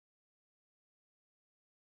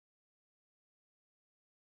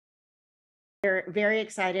We're very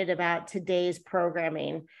excited about today's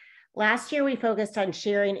programming. Last year, we focused on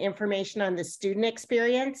sharing information on the student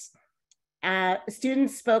experience.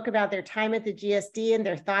 Students spoke about their time at the GSD and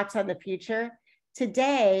their thoughts on the future.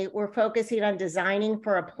 Today, we're focusing on designing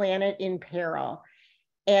for a planet in peril.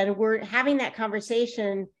 And we're having that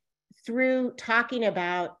conversation through talking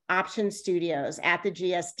about option studios at the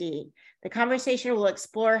GSD. The conversation will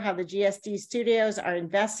explore how the GSD studios are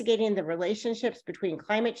investigating the relationships between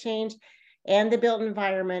climate change and the built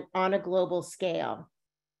environment on a global scale.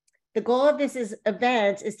 The goal of this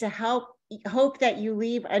event is to hope that you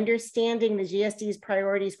leave understanding the GSD's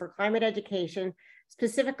priorities for climate education,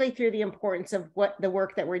 specifically through the importance of the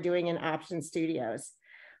work that we're doing in option studios.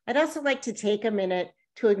 I'd also like to take a minute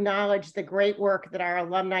to acknowledge the great work that our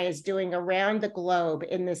alumni is doing around the globe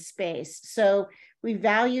in this space. So we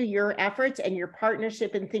value your efforts and your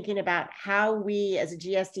partnership in thinking about how we as a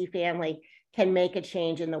GSD family can make a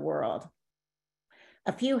change in the world.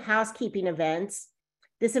 A few housekeeping events.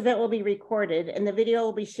 This event will be recorded and the video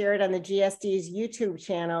will be shared on the GSD's YouTube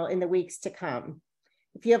channel in the weeks to come.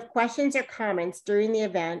 If you have questions or comments during the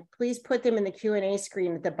event, please put them in the Q&A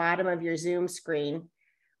screen at the bottom of your Zoom screen.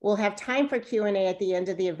 We'll have time for Q&A at the end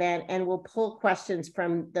of the event and we'll pull questions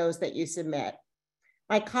from those that you submit.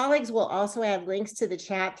 My colleagues will also add links to the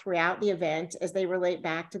chat throughout the event as they relate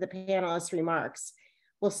back to the panelists' remarks.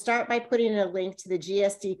 We'll start by putting a link to the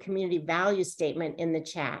GSD Community Value Statement in the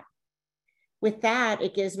chat. With that,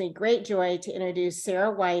 it gives me great joy to introduce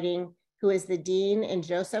Sarah Whiting, who is the Dean and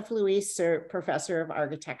Josep Lluís Sert Professor of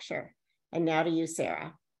Architecture. And now to you,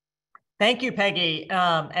 Sarah. Thank you, Peggy.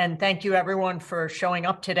 And thank you everyone for showing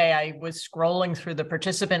up today. I was scrolling through the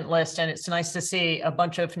participant list and it's nice to see a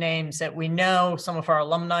bunch of names that we know, some of our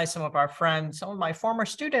alumni, some of our friends, some of my former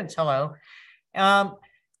students, hello.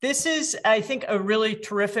 This is, I think, a really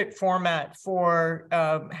terrific format for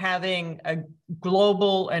having a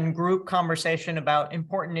global and group conversation about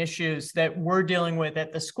important issues that we're dealing with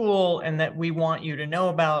at the school and that we want you to know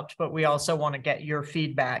about, but we also want to get your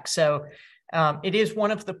feedback. So it is one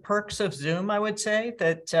of the perks of Zoom, I would say,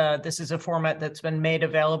 that this is a format that's been made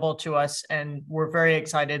available to us, and we're very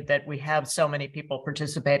excited that we have so many people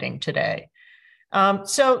participating today.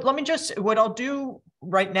 So let me what I'll do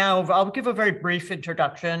right now, I'll give a very brief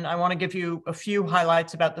introduction. I want to give you a few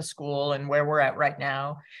highlights about the school and where we're at right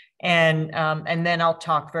now. And then I'll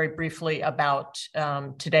talk very briefly about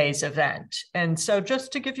today's event. And so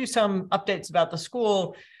just to give you some updates about the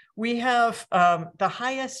school, we have the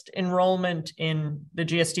highest enrollment in the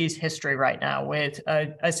GSD's history right now with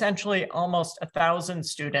essentially almost 1,000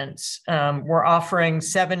 students. We're offering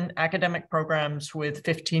 7 academic programs with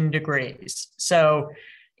 15 degrees. So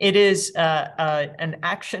it is an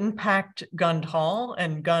action-packed Gund Hall,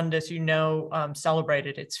 and Gund, as you know,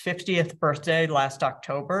 celebrated its 50th birthday last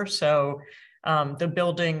October. So the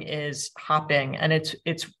building is hopping, and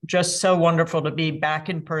it's just so wonderful to be back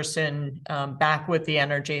in person, back with the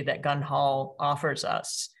energy that Gund Hall offers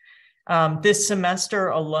us. This semester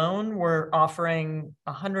alone, we're offering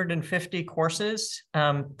 150 courses,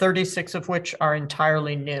 36 of which are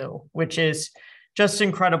entirely new, which is just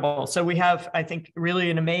incredible. So we have, I think,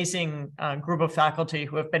 really an amazing group of faculty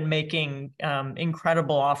who have been making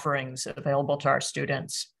incredible offerings available to our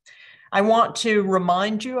students. I want to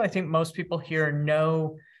remind you, I think most people here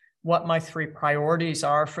know what my 3 priorities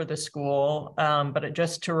are for the school, but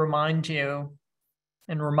just to remind you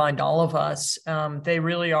and remind all of us, they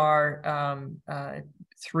really are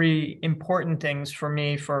 3 important things for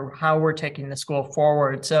me for how we're taking the school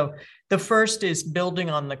forward. So the first is building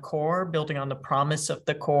on the core, building on the promise of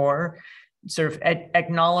the core, sort of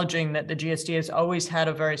acknowledging that the GSD has always had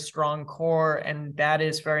a very strong core, and that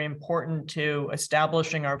is very important to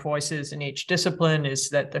establishing our voices in each discipline, is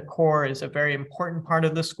that the core is a very important part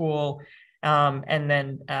of the school. And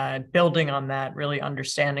then building on that, really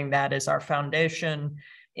understanding that as our foundation,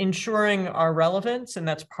 ensuring our relevance, and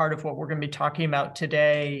that's part of what we're going to be talking about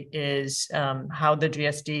today, is how the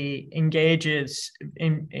GSD engages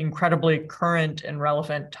in incredibly current and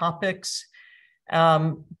relevant topics.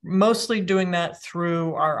 Mostly doing that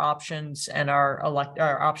through our options and our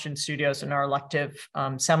option studios and our elective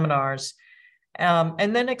seminars.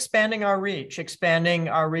 And then expanding our reach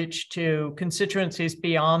to constituencies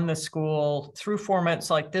beyond the school through formats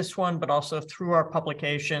like this one, but also through our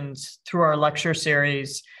publications, through our lecture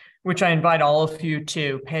series, which I invite all of you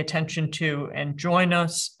to pay attention to and join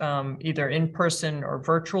us either in person or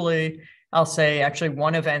virtually. I'll say actually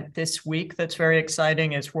one event this week that's very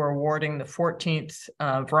exciting is we're awarding the 14th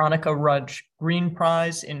Veronica Rudge Green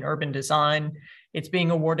Prize in Urban Design. It's being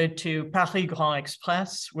awarded to Paris Grand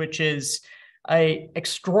Express, which is an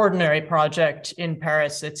extraordinary project in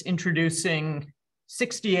Paris that's introducing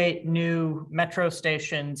 68 new metro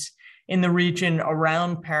stations in the region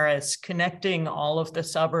around Paris, connecting all of the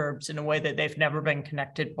suburbs in a way that they've never been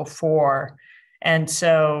connected before. And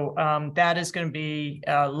so that is going to be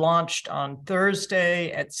launched on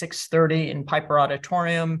Thursday at 6:30 in Piper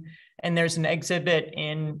Auditorium. And there's an exhibit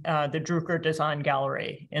in the Drucker Design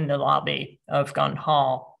Gallery in the lobby of Gun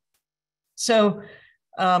Hall. So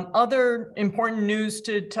other important news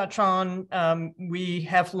to touch on, we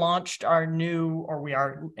have launched our new, or we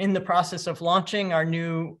are in the process of launching our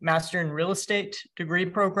new Master in Real Estate degree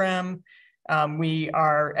program. We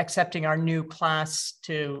are accepting our new class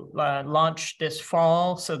to launch this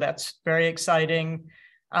fall, so that's very exciting.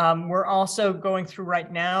 We're also going through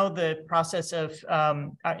right now the process of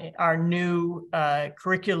our new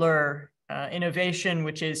curricular innovation,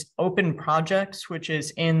 which is open projects, which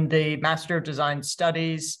is in the Master of Design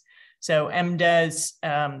Studies. So MDes,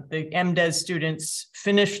 the MDes students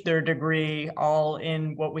finished their degree all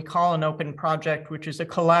in what we call an open project, which is a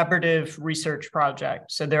collaborative research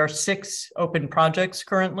project. So there are 6 open projects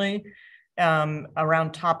currently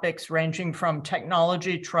around topics ranging from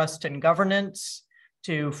technology, trust, and governance,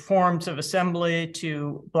 to forms of assembly,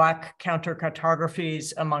 to Black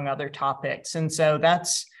counter-cartographies, among other topics. And so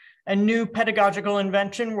that's a new pedagogical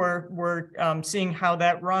invention. We're seeing how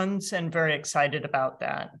that runs and very excited about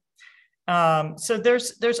that. So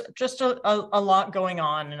there's just a lot going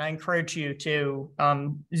on, and I encourage you to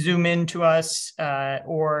zoom into us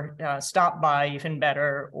or stop by, even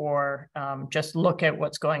better, or just look at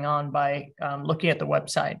what's going on by looking at the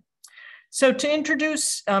website. So to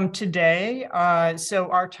introduce today, so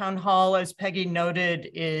our town hall, as Peggy noted,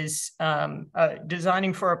 is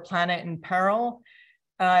Designing for a Planet in Peril.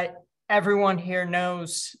 Everyone here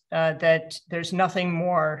knows that there's nothing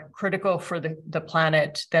more critical for the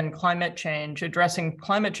planet than climate change, addressing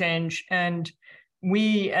climate change. And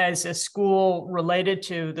we, as a school related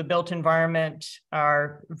to the built environment,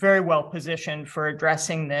 are very well positioned for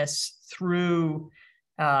addressing this through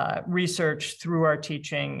research, through our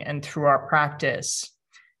teaching, and through our practice.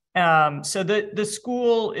 So the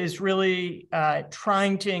school is really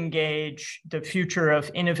trying to engage the future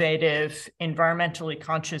of innovative, environmentally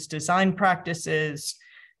conscious design practices,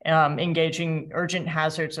 engaging urgent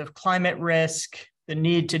hazards of climate risk, the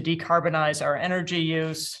need to decarbonize our energy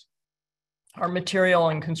use, our material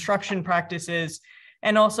and construction practices,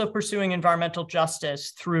 and also pursuing environmental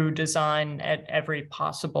justice through design at every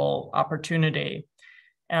possible opportunity.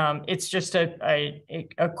 It's just a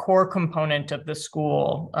core component of the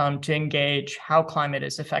school to engage how climate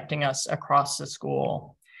is affecting us across the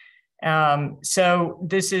school. So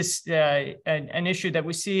this is an issue that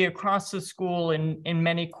we see across the school in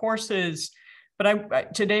many courses,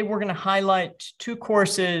 but today we're going to highlight 2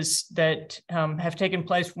 courses that have taken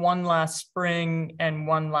place, one last spring and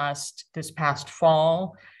one this past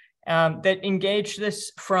fall. That engage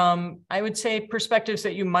this from, I would say, perspectives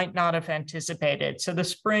that you might not have anticipated. So the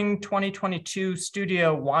spring 2022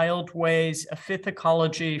 studio, Wild Ways, A Fifth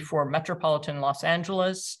Ecology for Metropolitan Los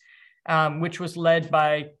Angeles, which was led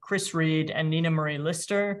by Chris Reed and Nina Marie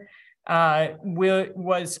Lister,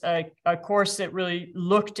 was a course that really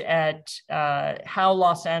looked at how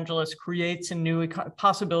Los Angeles creates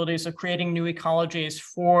possibilities of creating new ecologies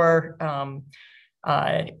for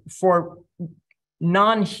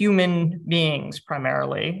non-human beings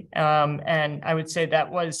primarily. And I would say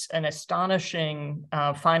that was an astonishing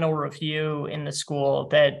final review in the school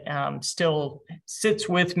that still sits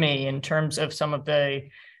with me in terms of some of the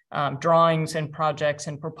drawings and projects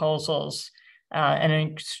and proposals, and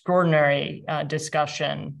an extraordinary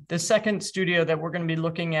discussion. The second studio that we're going to be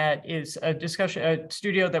looking at is a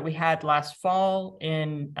studio that we had last fall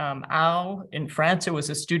in Au in France. It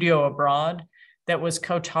was a studio abroad that was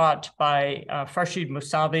co-taught by Farshid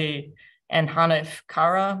Moussavi and Hanif.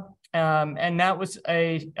 And that was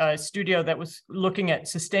a studio that was looking at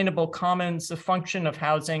sustainable commons, the function of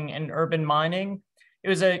housing and urban mining. It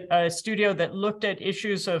was a studio that looked at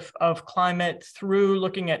issues of climate through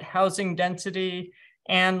looking at housing density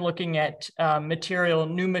and looking at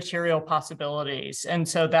new material possibilities. And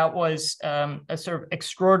so that was a sort of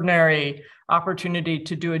extraordinary opportunity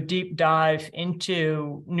to do a deep dive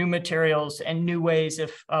into new materials and new ways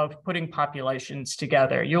of putting populations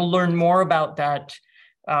together. You'll learn more about that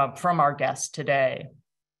from our guest today.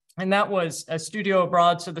 And that was a studio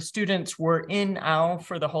abroad. So the students were in Au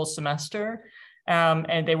for the whole semester,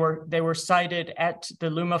 and they were cited at the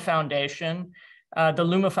Luma Foundation. The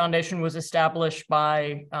Luma Foundation was established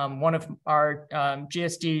by one of our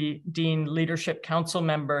GSD Dean Leadership Council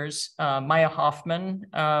members, Maya Hoffman,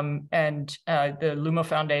 and the Luma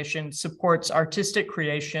Foundation supports artistic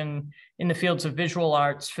creation in the fields of visual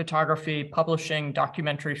arts, photography, publishing,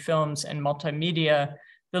 documentary films, and multimedia.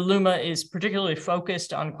 The Luma is particularly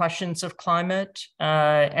focused on questions of climate,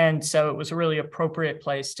 and so it was a really appropriate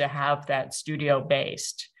place to have that studio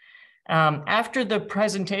based. After the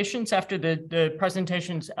presentations,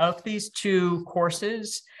 of these two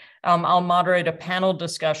courses, I'll moderate a panel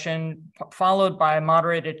discussion followed by a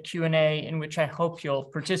moderated Q&A in which I hope you'll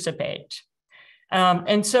participate.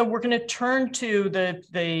 And so we're going to turn to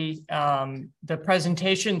the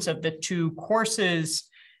presentations of the two courses.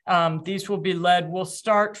 These will be led. We'll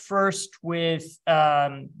start first with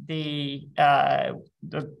the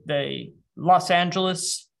Los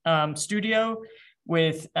Angeles studio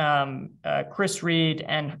with Chris Reed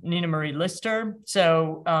and Nina Marie Lister.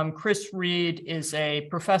 So Chris Reed is a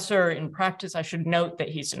professor in practice. I should note that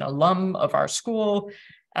he's an alum of our school.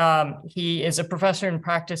 He is a professor in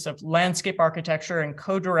practice of landscape architecture and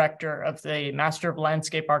co-director of the Master of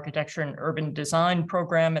Landscape Architecture and Urban Design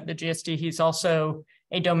program at the GSD. He's also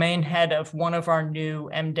a domain head of one of our new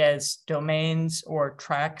MDes domains, or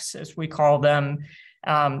tracks as we call them,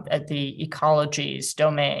 at the ecologies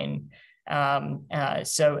domain.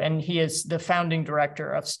 And he is the founding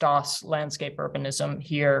director of Stoss Landscape Urbanism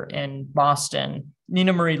here in Boston.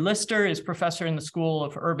 Nina Marie Lister is professor in the School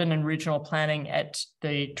of Urban and Regional Planning at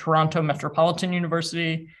the Toronto Metropolitan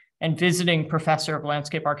University and visiting professor of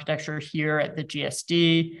landscape architecture here at the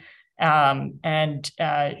GSD.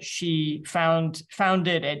 She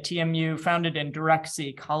founded at TMU, founded and directs the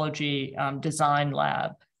Ecology Design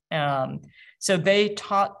Lab. So they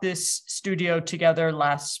taught this studio together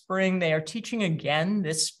last spring. They are teaching again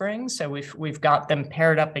this spring. So we've got them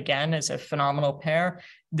paired up again as a phenomenal pair.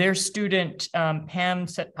 Their student, Pam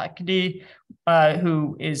Setpakdee,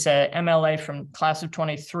 who is a MLA from class of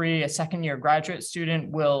 23, a second-year graduate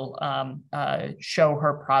student, will show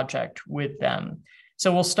her project with them.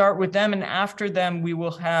 So we'll start with them, and after them, we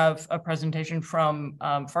will have a presentation from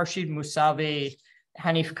Farshid, Moussavi,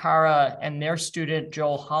 Hanif Kara, and their student,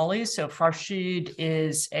 Joel Holley. So Farshid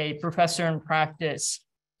is a professor in practice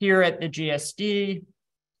here at the GSD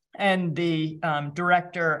and the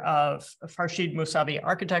director of Farshid Moussavi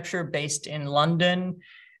Architecture based in London.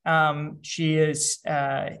 She is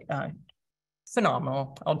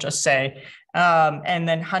phenomenal, I'll just say. And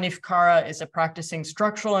then Hanif Kara is a practicing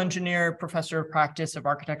structural engineer, professor of practice of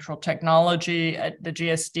architectural technology at the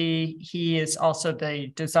GSD. He is also the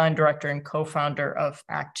design director and co-founder of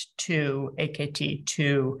ACT 2, AKT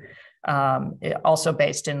 2, also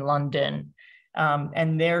based in London.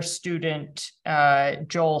 And their student,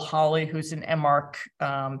 Joel Holley, who's an MArch,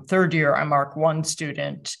 third year MArch 1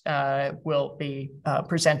 student, will be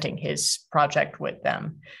presenting his project with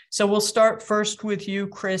them. So we'll start first with you,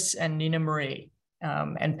 Chris, and Nina Marie,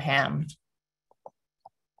 and Pam.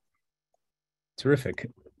 Terrific.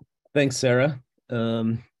 Thanks, Sarah.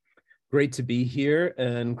 Great to be here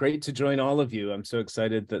and great to join all of you. I'm so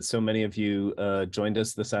excited that so many of you joined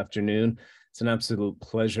us this afternoon. It's an absolute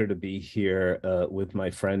pleasure to be here with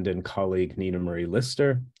my friend and colleague, Nina Marie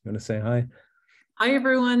Lister. You want to say hi? Hi,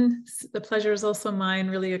 everyone. The pleasure is also mine.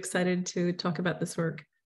 Really excited to talk about this work.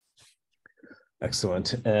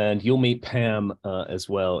 Excellent. And you'll meet Pam as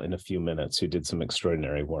well in a few minutes, who did some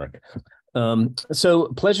extraordinary work. So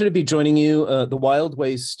pleasure to be joining you. The Wild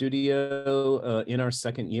Ways Studio in our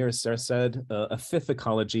second year, as Sarah said, a fifth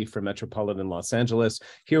ecology for metropolitan Los Angeles.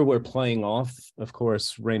 Here we're playing off, of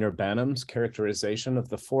course, Rainer Banham's characterization of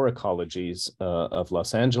the four ecologies of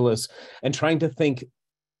Los Angeles and trying to think,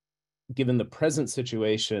 given the present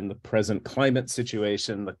situation, the present climate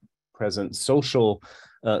situation, the present social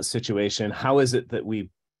situation, how is it that we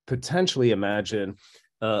potentially imagine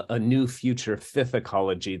a new future fifth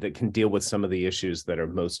ecology that can deal with some of the issues that are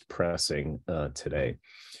most pressing today.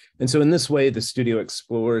 And so in this way, the studio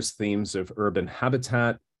explores themes of urban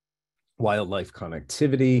habitat, wildlife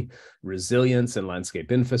connectivity, resilience, and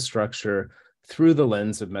landscape infrastructure through the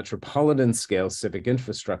lens of metropolitan scale civic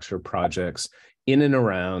infrastructure projects in and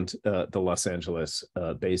around the Los Angeles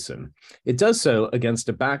basin. It does so against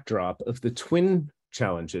a backdrop of the twin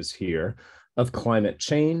challenges here of climate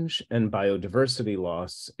change and biodiversity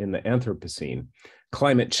loss in the Anthropocene.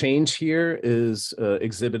 Climate change here is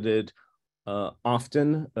exhibited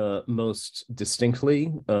often, most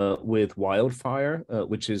distinctly with wildfire,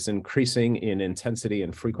 which is increasing in intensity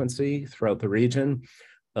and frequency throughout the region.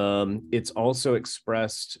 It's also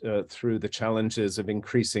expressed through the challenges of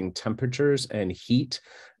increasing temperatures and heat,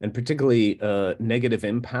 and particularly negative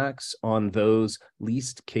impacts on those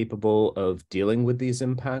least capable of dealing with these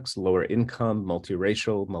impacts, lower income,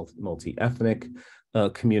 multiracial, multi-ethnic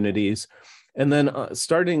communities. And then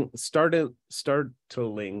startlingly,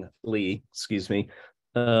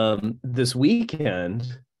 this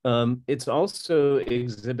weekend, it's also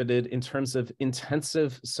exhibited in terms of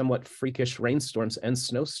intensive, somewhat freakish rainstorms and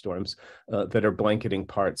snowstorms that are blanketing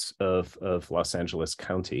parts of Los Angeles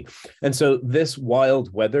County. And so this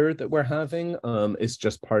wild weather that we're having is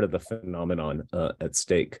just part of the phenomenon at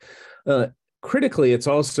stake. Critically, it's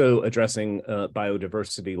also addressing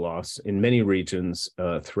biodiversity loss in many regions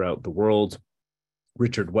throughout the world.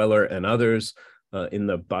 Richard Weller and others in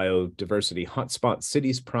the Biodiversity Hotspot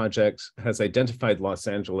Cities Project has identified Los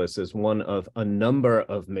Angeles as one of a number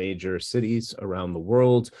of major cities around the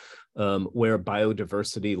world where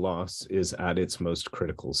biodiversity loss is at its most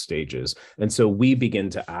critical stages. And so we begin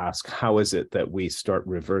to ask, how is it that we start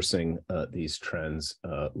reversing these trends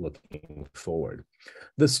looking forward?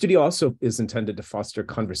 The studio also is intended to foster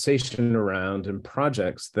conversation around and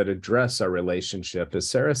projects that address our relationship, as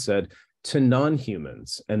Sarah said, to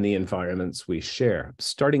non-humans and the environments we share,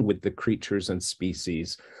 starting with the creatures and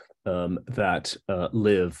species that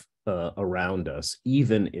live around us,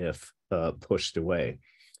 even if pushed away.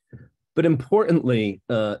 But importantly,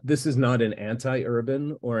 this is not an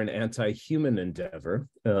anti-urban or an anti-human endeavor.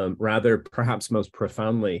 Rather, perhaps most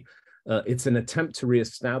profoundly, it's an attempt to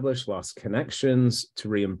reestablish lost connections, to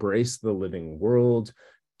re-embrace the living world,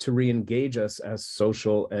 to re-engage us as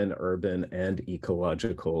social and urban and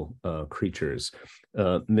ecological creatures.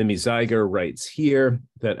 Mimi Zeiger writes here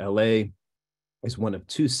that LA is one of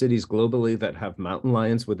 2 cities globally that have mountain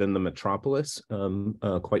lions within the metropolis,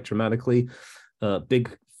 quite dramatically.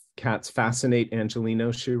 Big cats fascinate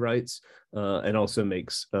Angelino, she writes, and also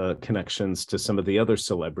makes connections to some of the other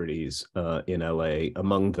celebrities in LA,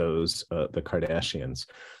 among those the Kardashians.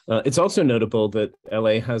 It's also notable that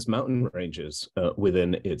LA has mountain ranges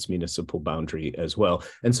within its municipal boundary as well.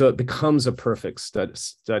 And so it becomes a perfect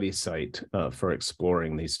study site for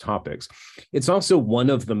exploring these topics. It's also one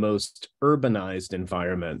of the most urbanized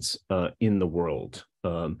environments in the world.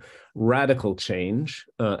 Radical change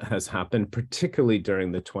has happened, particularly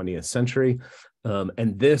during the 20th century.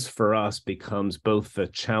 And this, for us, becomes both the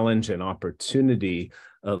challenge and opportunity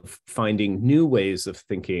of finding new ways of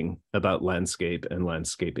thinking about landscape and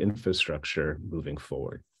landscape infrastructure moving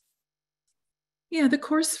forward. Yeah, the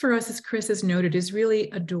course for us, as Chris has noted, is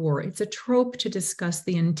really a door. It's a trope to discuss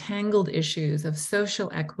the entangled issues of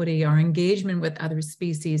social equity, our engagement with other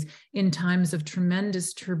species in times of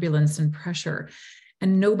tremendous turbulence and pressure.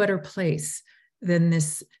 And no better place than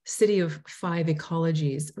this city of 5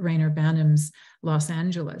 ecologies, Rainer Banham's Los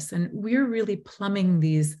Angeles. And we're really plumbing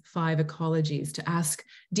these 5 ecologies to ask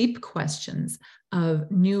deep questions of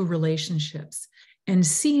new relationships and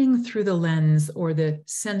seeing through the lens or the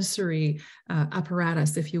sensory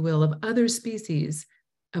apparatus, if you will, of other species,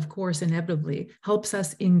 of course, inevitably helps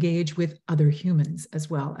us engage with other humans as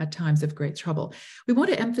well at times of great trouble. We want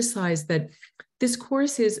to emphasize that this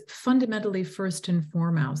course is fundamentally first and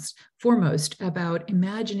foremost about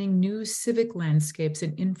imagining new civic landscapes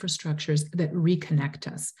and infrastructures that reconnect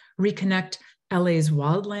us, reconnect LA's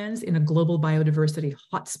wildlands in a global biodiversity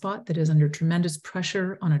hotspot that is under tremendous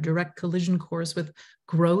pressure on a direct collision course with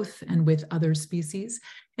growth and with other species,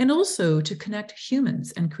 and also to connect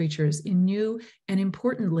humans and creatures in new and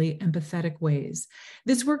importantly empathetic ways.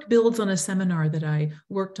 This work builds on a seminar that I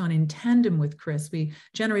worked on in tandem with Chris. We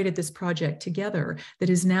generated this project together that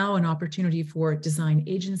is now an opportunity for design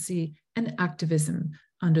agency and activism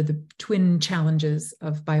under the twin challenges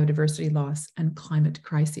of biodiversity loss and climate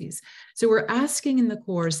crises. So we're asking in the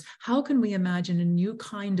course, how can we imagine a new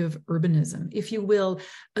kind of urbanism, if you will,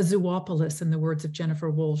 a zoopolis, in the words of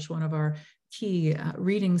Jennifer Walsh, one of our key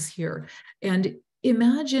readings here, and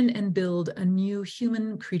imagine and build a new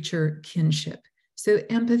human-creature kinship. So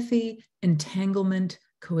empathy, entanglement,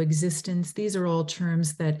 coexistence, these are all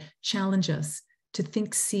terms that challenge us to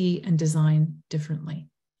think, see, and design differently.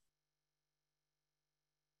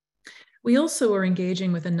 We also are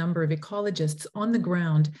engaging with a number of ecologists on the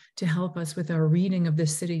ground to help us with our reading of the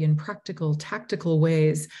city in practical, tactical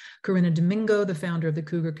ways. Corinna Domingo, the founder of the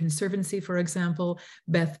Cougar Conservancy, for example,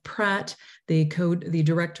 Beth Pratt, the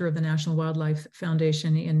director of the National Wildlife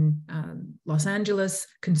Foundation in Los Angeles,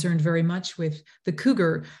 concerned very much with the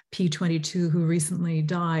cougar P22, who recently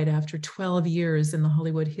died after 12 years in the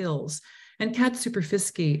Hollywood Hills. And Kat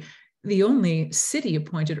Superfiski, the only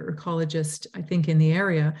city-appointed ecologist, I think, in the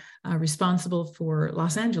area responsible for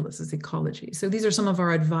Los Angeles's ecology. So these are some of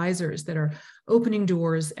our advisors that are opening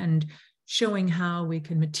doors and showing how we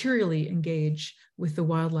can materially engage with the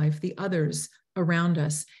wildlife, the others around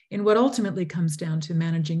us, in what ultimately comes down to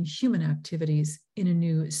managing human activities in a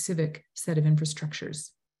new civic set of infrastructures.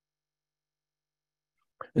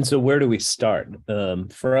 And so where do we start?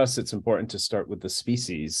 For us, it's important to start with the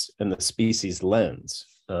species and the species lens.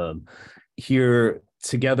 Here,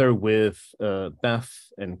 together with Beth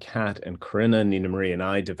and Kat and Corinna, Nina Marie and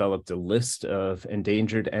I developed a list of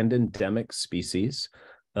endangered and endemic species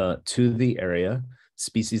to the area,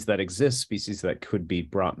 species that exist, species that could be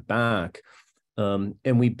brought back. And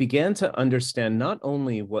we began to understand not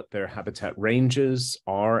only what their habitat ranges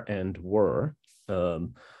are and were,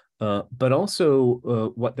 but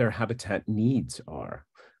also what their habitat needs are.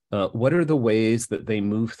 What are the ways that they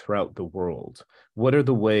move throughout the world? What are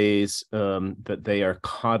the ways that they are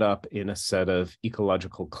caught up in a set of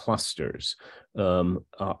ecological clusters?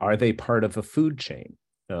 Are they part of a food chain,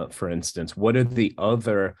 for instance? What are the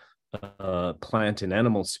other plant and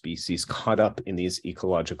animal species caught up in these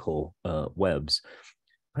ecological webs?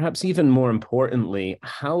 Perhaps even more importantly,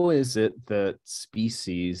 how is it that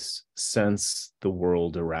species sense the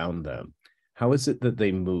world around them? How is it that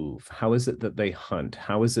they move? How is it that they hunt?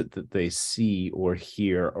 How is it that they see or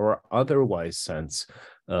hear or otherwise sense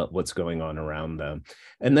what's going on around them?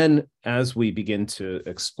 And then as we begin to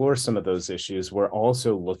explore some of those issues, we're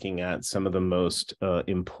also looking at some of the most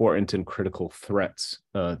important and critical threats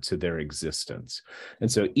to their existence. And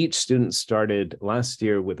so each student started last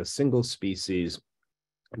year with a single species,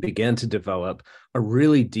 began to develop a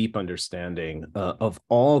really deep understanding of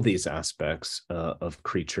all these aspects of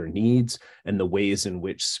creature needs and the ways in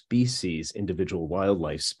which species, individual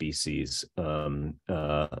wildlife species,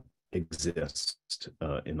 exist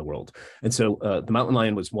in the world. And so the mountain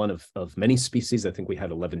lion was one of many species. I think we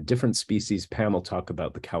had 11 different species. Pam will talk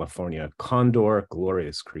about the California condor,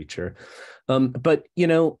 glorious creature. But, you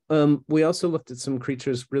know, we also looked at some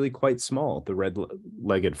creatures really quite small. The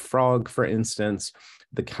red-legged frog, for instance,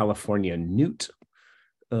 the California newt,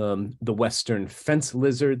 the western fence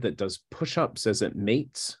lizard that does push-ups as it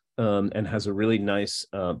mates and has a really nice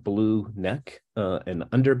blue neck and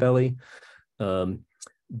underbelly.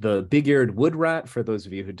 The big-eared wood rat, for those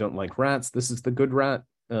of you who don't like rats, this is the good rat.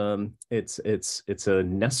 It's a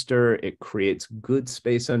nester. It creates good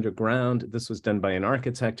space underground. This was done by an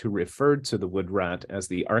architect who referred to the wood rat as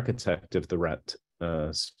the architect of the rat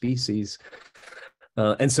species.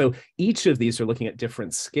 And so each of these are looking at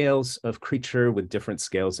different scales of creature with different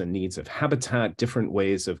scales and needs of habitat, different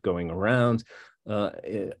ways of going around,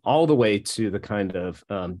 all the way to the kind of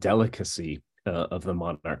delicacy of the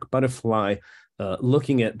monarch butterfly,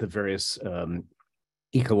 looking at the various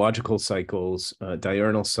ecological cycles,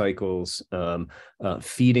 diurnal cycles,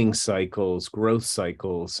 feeding cycles, growth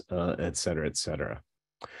cycles, et cetera, et cetera.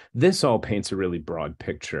 This all paints a really broad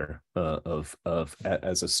picture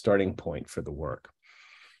as a starting point for the work.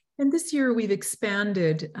 And this year we've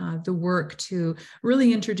expanded the work to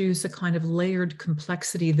really introduce a kind of layered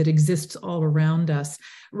complexity that exists all around us.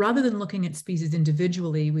 Rather than looking at species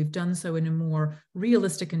individually, we've done so in a more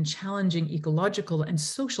realistic and challenging ecological and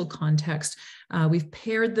social context. We've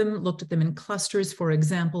paired them, looked at them in clusters. For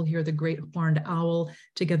example, here the great horned owl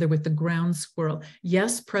together with the ground squirrel.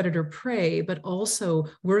 Yes, predator-prey, but also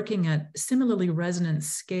working at similarly resonant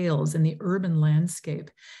scales in the urban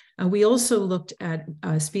landscape. We also looked at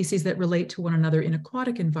species that relate to one another in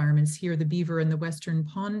aquatic environments, here the beaver and the western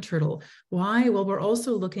pond turtle. Why? Well, we're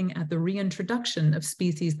also looking at the reintroduction of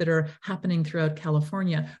species that are happening throughout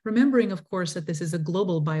California, remembering, of course, that this is a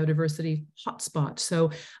global biodiversity hotspot,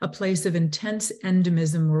 so a place of intense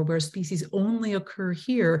endemism or where species only occur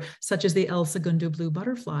here, such as the El Segundo blue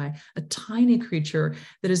butterfly, a tiny creature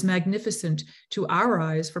that is magnificent to our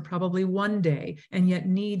eyes for probably one day, and yet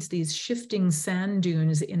needs these shifting sand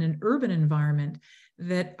dunes in an urban environment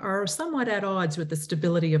that are somewhat at odds with the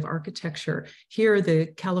stability of architecture. Here, the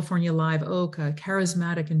California live oak, a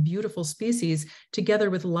charismatic and beautiful species, together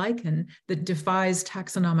with lichen that defies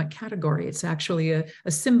taxonomic category. It's actually a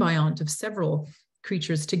symbiont of several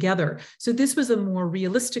creatures together. So this was a more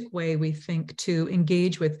realistic way, we think, to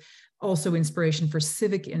engage with also inspiration for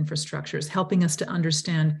civic infrastructures, helping us to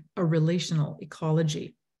understand a relational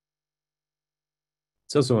ecology.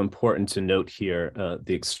 It's also important to note here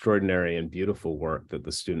the extraordinary and beautiful work that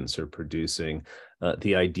the students are producing,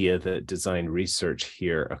 the idea that design research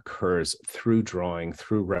here occurs through drawing,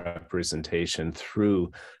 through representation,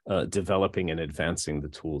 through developing and advancing the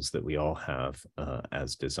tools that we all have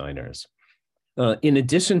as designers. In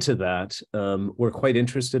addition to that, we're quite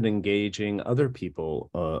interested in engaging other people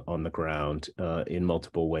on the ground in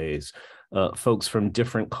multiple ways. Folks from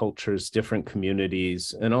different cultures, different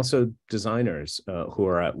communities, and also designers who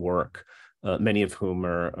are at work, many of whom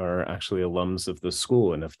are actually alums of the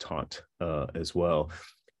school and have taught as well.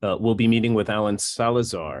 We'll be meeting with Alan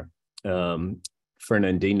Salazar, Fernandino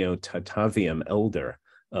Tataviam Elder,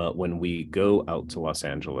 when we go out to Los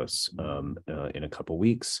Angeles in a couple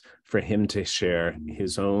weeks, for him to share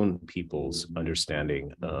his own people's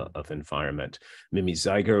understanding of environment. Mimi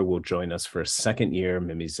Zeiger will join us for a second year.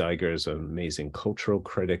 Mimi Zeiger is an amazing cultural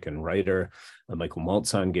critic and writer. Michael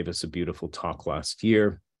Maltzahn gave us a beautiful talk last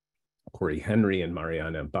year. Corey Henry and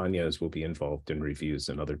Mariana Banez will be involved in reviews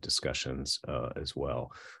and other discussions as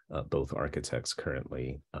well, both architects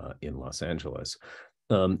currently in Los Angeles.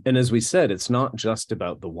 And as we said, it's not just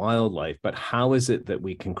about the wildlife, but how is it that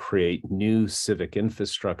we can create new civic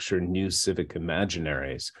infrastructure, new civic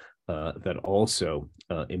imaginaries that also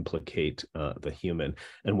implicate the human.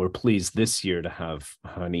 And we're pleased this year to have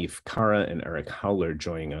Hanif Kara and Eric Howler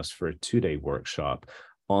joining us for a 2-day workshop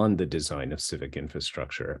on the design of civic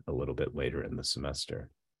infrastructure a little bit later in the semester.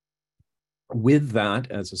 With that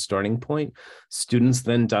as a starting point, students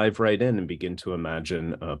then dive right in and begin to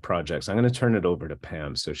imagine projects. I'm going to turn it over to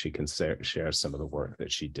Pam so she can share some of the work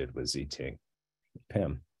that she did with ZT.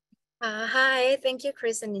 Pam. Hi, thank you,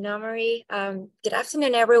 Chris and Nina Marie. Good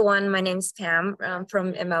afternoon, everyone. My name is Pam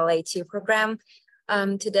from MLA2 program.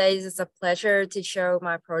 Today is a pleasure to show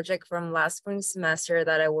my project from last spring semester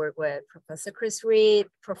that I worked with Professor Chris Reed,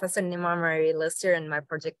 Professor Nima Marie Lister, and my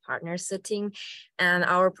project partner sitting. And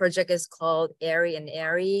our project is called Airy and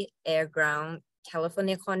Airy, Air, Ground,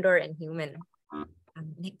 California Condor, and Human.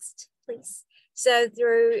 Next, please. So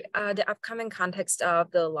through the upcoming context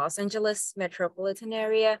of the Los Angeles metropolitan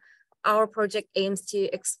area, our project aims to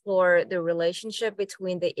explore the relationship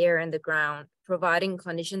between the air and the ground, providing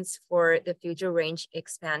conditions for the future range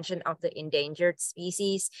expansion of the endangered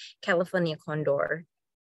species, California condor.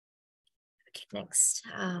 Okay, next.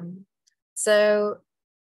 So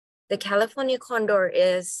the California condor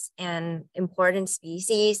is an important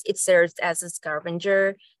species. It serves as a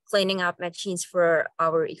scavenger, cleaning up machines for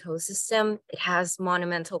our ecosystem. It has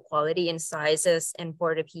monumental quality in sizes and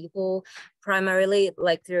for the people, primarily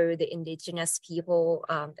like through the indigenous people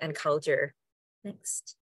and culture.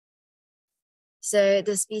 Next. So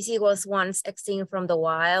the species was once extinct from the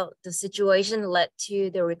wild. The situation led to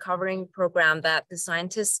the recovering program that the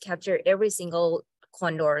scientists captured every single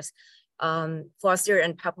condors, fostered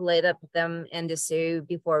and populated them in the zoo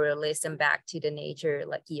before releasing them back to the nature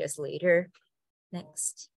like years later.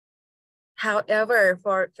 Next. However,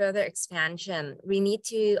 for further expansion, we need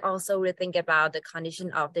to also rethink about the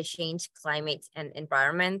condition of the changed climate and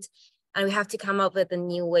environment. And we have to come up with the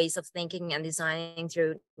new ways of thinking and designing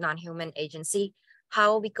through non-human agency.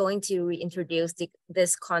 How are we going to reintroduce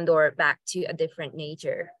this condor back to a different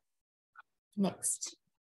nature? Next.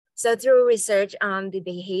 So through research on the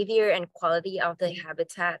behavior and quality of the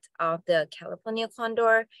habitat of the California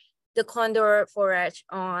condor, the condor forages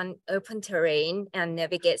on open terrain and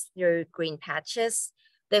navigates through green patches.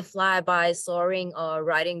 They fly by soaring or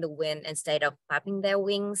riding the wind instead of flapping their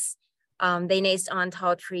wings. They nest on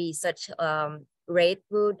tall trees such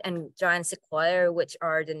redwood and giant sequoia, which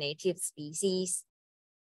are the native species.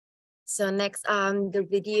 So next, the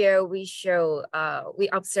video we show, we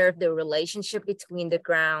observe the relationship between the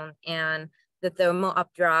ground and the thermal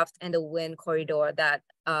updraft and the wind corridor that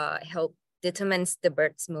help determines the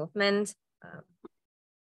bird's movement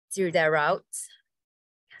through their routes.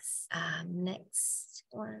 Yes, next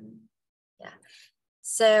one, yeah.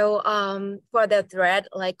 So for the threat,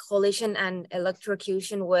 like collision and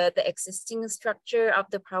electrocution with the existing structure of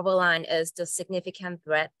the power line is the significant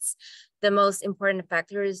threats. The most important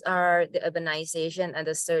factors are the urbanization and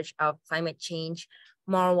the surge of climate change.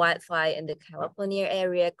 More wildfire in the California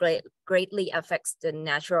area greatly affects the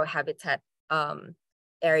natural habitat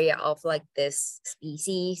area of like this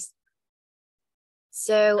species.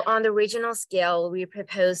 So on the regional scale, we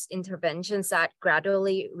propose interventions that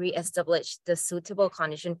gradually reestablish the suitable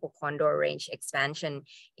condition for condor range expansion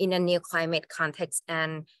in a new climate context,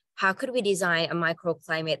 and how could we design a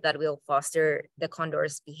microclimate that will foster the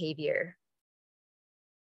condor's behavior?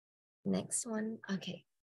 Next one, okay.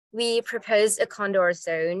 We propose a condor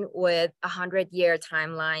zone with a 100-year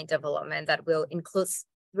timeline development that will include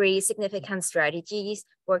 3 significant strategies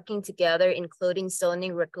working together, including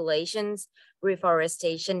zoning regulations,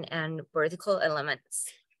 reforestation, and vertical elements.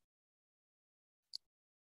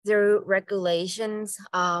 Through regulations,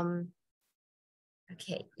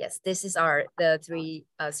 Okay, yes, this is the three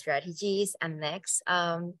strategies. And next,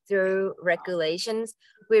 through regulations,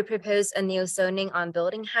 we propose a new zoning on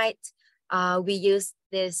building height. We use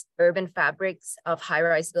these urban fabrics of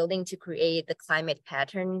high-rise building to create the climate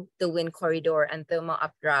pattern, the wind corridor, and thermal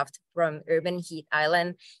updraft from urban heat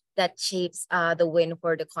island that shapes the wind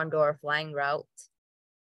for the condor flying route.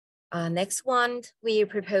 Next one, we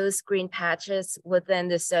propose green patches within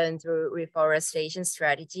the zone through reforestation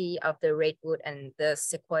strategy of the redwood and the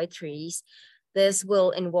sequoia trees. This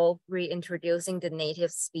will involve reintroducing the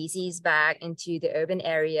native species back into the urban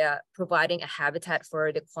area, providing a habitat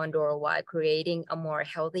for the condor while creating a more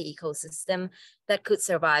healthy ecosystem that could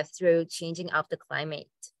survive through changing of the climate.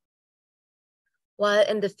 While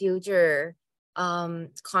in the future,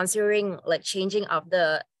 considering like changing of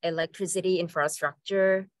the electricity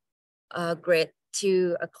infrastructure grid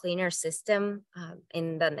to a cleaner system.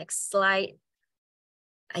 In the next slide,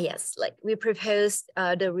 yes, like we proposed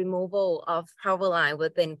the removal of power line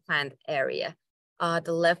within plant area.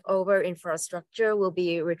 The leftover infrastructure will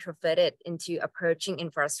be retrofitted into a perching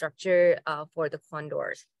infrastructure for the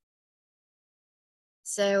condors.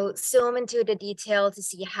 So zoom into the detail to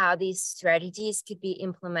see how these strategies could be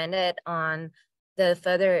implemented on the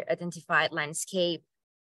further identified landscape.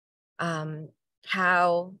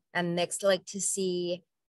 And next, like to see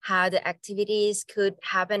how the activities could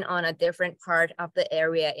happen on a different part of the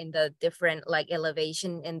area in the different like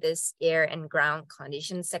elevation in this air and ground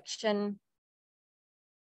condition section.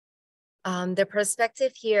 The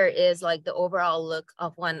perspective here is like the overall look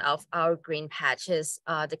of one of our green patches,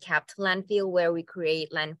 the capped landfill, where we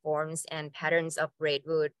create landforms and patterns of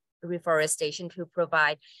redwood reforestation to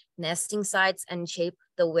provide nesting sites and shape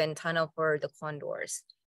the wind tunnel for the condors.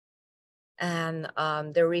 And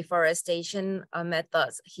the reforestation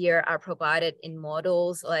methods here are provided in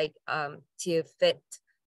models like to fit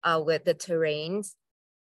with the terrains.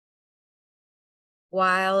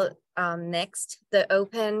 While next, the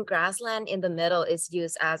open grassland in the middle is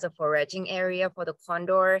used as a foraging area for the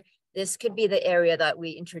condor. This could be the area that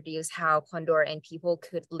we introduce how condor and people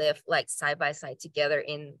could live like side by side together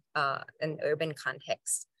in an urban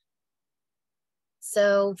context.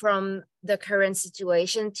 So from the current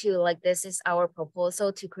situation to like, this is our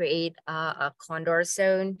proposal to create a condor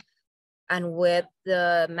zone. And with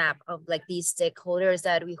the map of like these stakeholders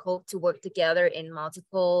that we hope to work together in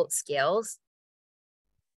multiple scales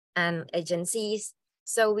and agencies.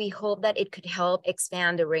 So we hope that it could help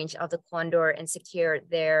expand the range of the condor and secure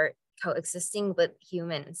their coexisting with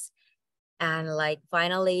humans. And like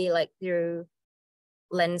finally, like through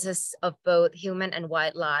lenses of both human and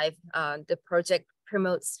wildlife, the project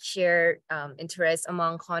promotes shared interest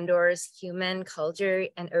among condors, human culture,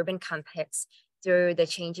 and urban contexts through the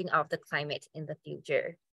changing of the climate in the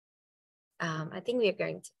future. I think we are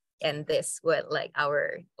going to end this with like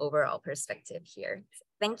our overall perspective here.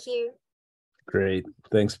 Thank you. Great.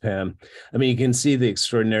 Thanks, Pam. I mean, you can see the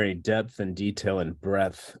extraordinary depth and detail and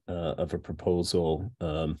breadth of a proposal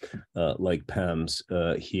like Pam's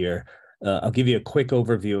here. I'll give you a quick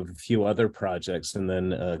overview of a few other projects and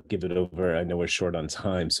then give it over. I know we're short on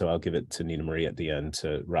time, so I'll give it to Nina Marie at the end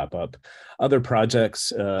to wrap up. Other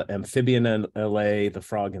projects, Amphibian in LA, The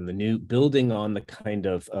Frog and the Newt, building on the kind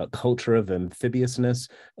of culture of amphibiousness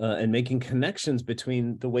and making connections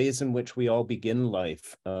between the ways in which we all begin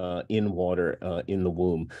life in water, in the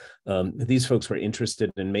womb. These folks were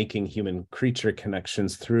interested in making human creature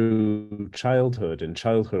connections through childhood and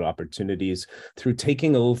childhood opportunities, through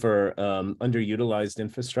taking over underutilized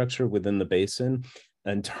infrastructure within the basin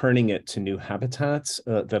and turning it to new habitats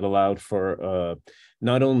that allowed for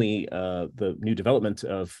not only the new development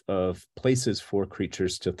of places for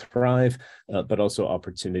creatures to thrive, but also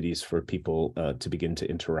opportunities for people to begin to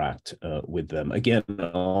interact with them. Again,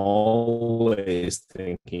 always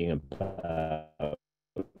thinking about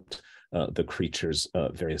the creature's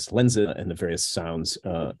various lenses and the various sounds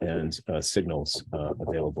and signals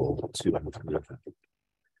available to them.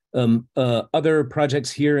 Other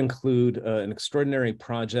projects here include an extraordinary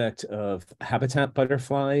project of habitat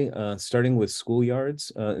butterfly, starting with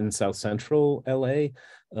schoolyards in South Central LA,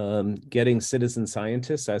 getting citizen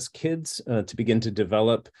scientists as kids to begin to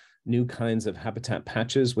develop new kinds of habitat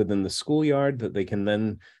patches within the schoolyard that they can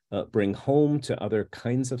then bring home to other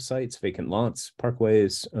kinds of sites, vacant lots,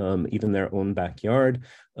 parkways, even their own backyard,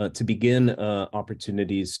 to begin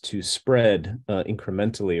opportunities to spread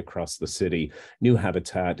incrementally across the city, new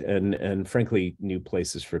habitat and frankly, new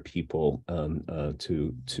places for people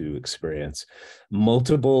to experience.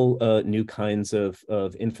 Multiple new kinds of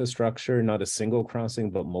infrastructure, not a single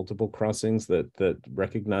crossing, but multiple crossings that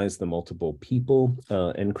recognize the multiple people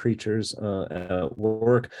and creatures at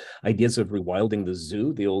work. Ideas of rewilding the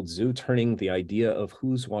zoo, the old zoo, turning the idea of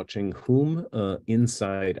who's watching whom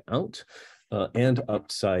inside out. And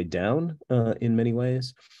upside down in many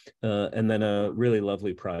ways. And then a really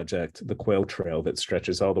lovely project, the Quail Trail, that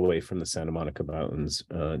stretches all the way from the Santa Monica Mountains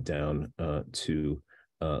down to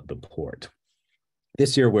the port.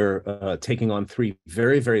 This year, we're taking on 3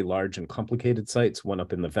 very, very large and complicated sites, one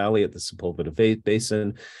up in the valley at the Sepulveda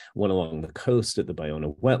Basin, one along the coast at the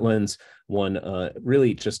Bayona Wetlands, one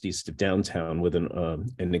really just east of downtown with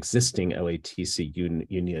an existing LATC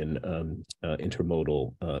Union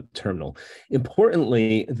intermodal terminal.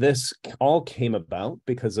 Importantly, this all came about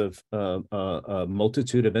because of a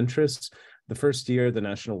multitude of interests. The first year, the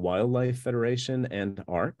National Wildlife Federation and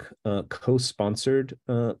ARC co-sponsored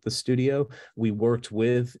the studio. We worked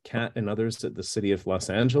with Kat and others at the City of Los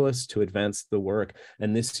Angeles to advance the work.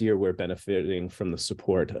 And this year, we're benefiting from the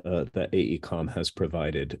support that AECOM has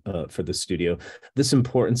provided for the studio. This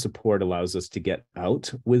important support allows us to get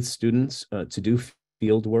out with students, to do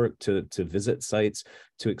field work, to visit sites,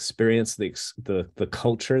 to experience the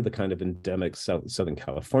culture, the kind of endemic Southern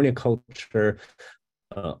California culture,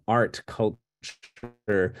 art, culture,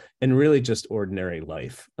 and really just ordinary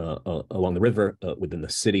life along the river, within the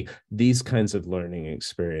city. These kinds of learning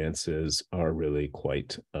experiences are really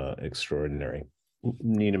quite extraordinary.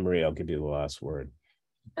 Nina Marie, I'll give you the last word.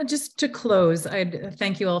 Just to close, I'd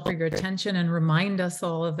thank you all for your attention and remind us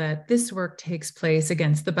all that this work takes place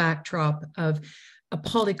against the backdrop of a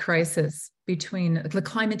polycrisis between the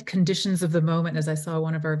climate conditions of the moment, as I saw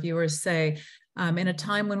one of our viewers say, in a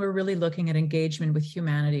time when we're really looking at engagement with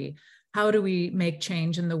humanity. How do we make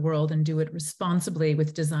change in the world and do it responsibly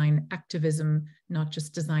with design activism, not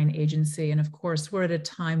just design agency? And of course, we're at a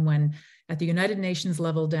time when at the United Nations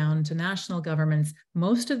level down to national governments,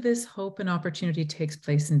 most of this hope and opportunity takes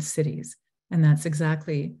place in cities. And that's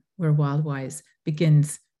exactly where WildWise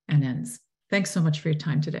begins and ends. Thanks so much for your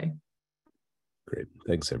time today. Great.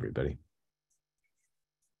 Thanks, everybody.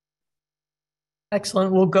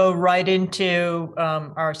 Excellent. We'll go right into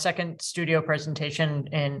our second studio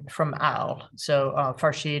presentation from Al. So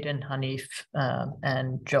Farshid and Hanif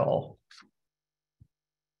and Joel.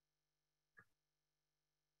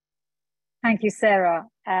 Thank you, Sarah.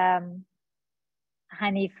 Hanif,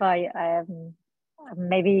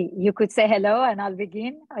 maybe you could say hello and I'll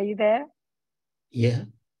begin. Are you there? Yeah,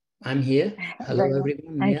 I'm here. Hello,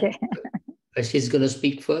 everyone. Okay. Yeah. She's going to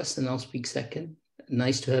speak first and I'll speak second.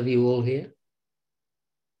 Nice to have you all here.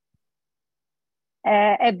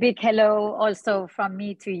 A big hello also from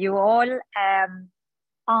me to you all.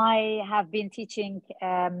 I have been teaching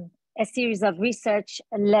a series of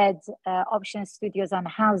research-led option studios on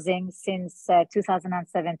housing since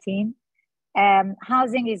 2017.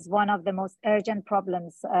 Housing is one of the most urgent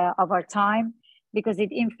problems of our time because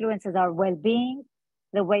it influences our well-being,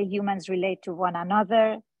 the way humans relate to one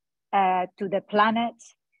another, to the planet.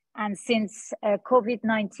 And since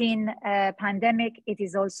COVID-19 pandemic, it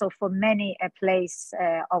is also for many a place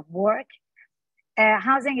of work.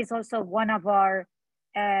 Housing is also one of our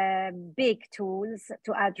big tools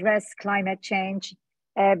to address climate change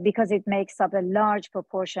because it makes up a large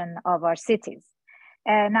proportion of our cities.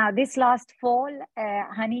 Now, this last fall,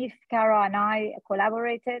 Hanif, Kara, and I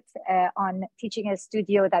collaborated on teaching a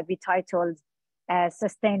studio that we titled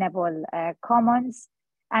Sustainable Commons.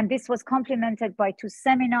 And this was complemented by 2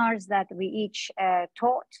 seminars that we each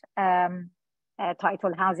taught,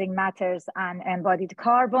 titled Housing Matters and Embodied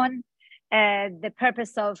Carbon. The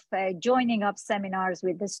purpose of joining up seminars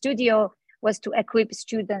with the studio was to equip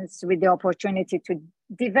students with the opportunity to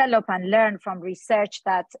develop and learn from research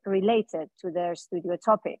that related to their studio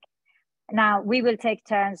topic. Now, we will take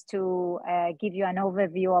turns to give you an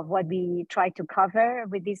overview of what we try to cover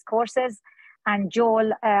with these courses. And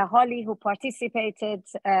Joel Holley, who participated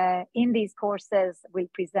in these courses, will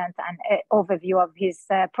present an overview of his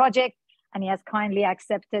project, and he has kindly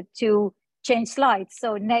accepted to change slides.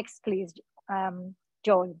 So next, please,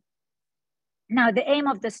 Joel. Now, the aim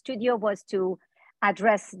of the studio was to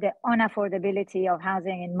address the unaffordability of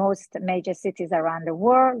housing in most major cities around the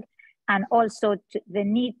world, and also the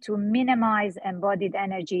need to minimize embodied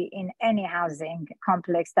energy in any housing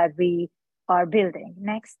complex that we are building.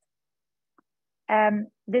 Next.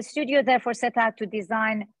 The studio therefore set out to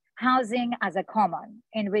design housing as a common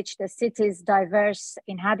in which the city's diverse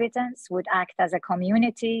inhabitants would act as a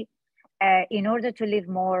community in order to live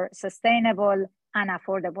more sustainable and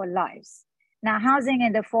affordable lives. Now, housing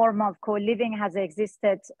in the form of co-living has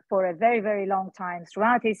existed for a very, very long time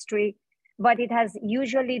throughout history, but it has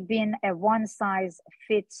usually been a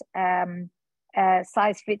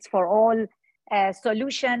one-size-fits-for-all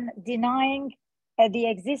solution, denying the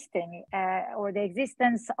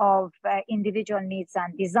existence of individual needs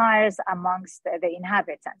and desires amongst the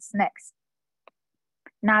inhabitants. Next.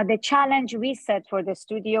 Now, the challenge we set for the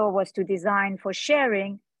studio was to design for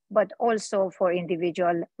sharing, but also for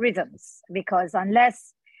individual rhythms, because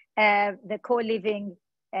unless the co-living,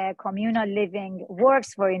 communal living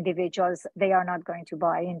works for individuals, they are not going to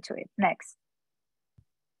buy into it. Next.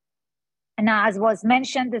 Now, as was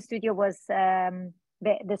mentioned, the studio was,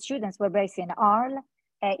 the students were based in Arles,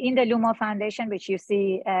 in the Lumo Foundation, which you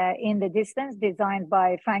see in the distance, designed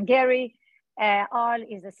by Frank Gehry. Arles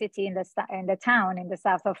is a city in the town in the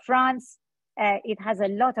south of France. It has a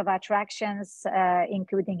lot of attractions,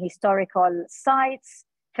 including historical sites,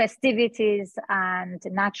 festivities, and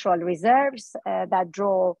natural reserves that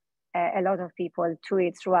draw a lot of people to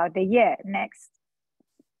it throughout the year. Next.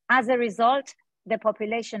 As a result, the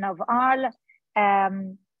population of Arles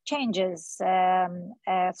changes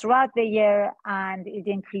throughout the year, and it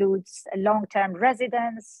includes long-term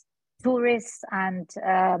residents, tourists, and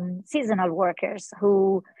seasonal workers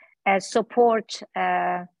who support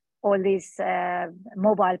all this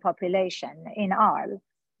mobile population in Arles.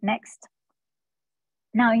 Next.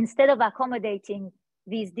 Now, instead of accommodating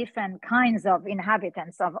these different kinds of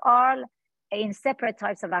inhabitants of Arles in separate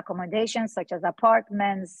types of accommodations, such as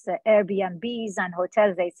apartments, Airbnbs, and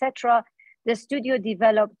hotels, etc., the studio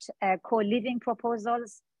developed co-living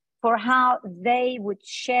proposals for how they would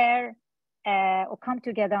share or come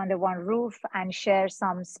together under one roof and share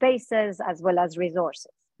some spaces as well as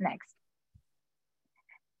resources. Next.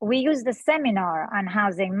 We used the seminar on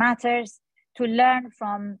housing matters to learn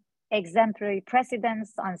from exemplary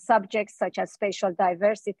precedents on subjects such as spatial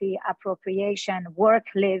diversity, appropriation, work,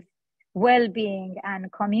 live, well-being,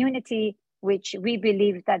 and community, which we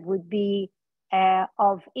believe that would be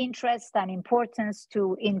of interest and importance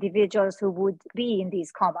to individuals who would be in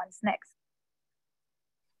these commons. Next.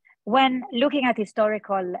 When looking at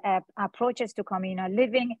historical approaches to communal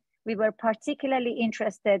living, we were particularly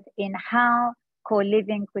interested in how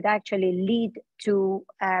co-living could actually lead to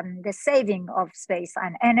the saving of space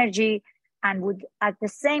and energy, and would at the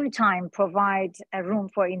same time provide a room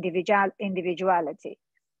for individuality.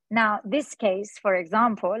 Now, this case, for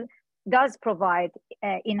example, does provide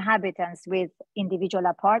inhabitants with individual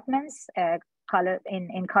apartments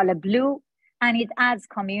in color blue, and it adds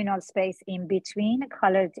communal space in between,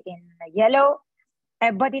 colored in yellow,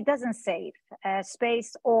 but it doesn't save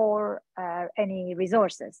space or any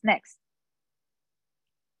resources. Next.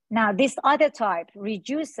 Now, this other type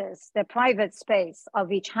reduces the private space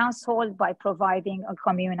of each household by providing a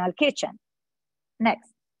communal kitchen.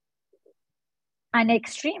 Next. An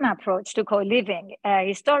extreme approach to co-living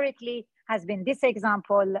historically has been this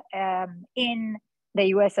example in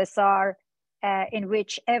the USSR, in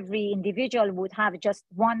which every individual would have just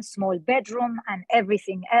one small bedroom and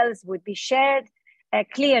everything else would be shared,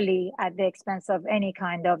 clearly at the expense of any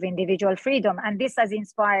kind of individual freedom. And this has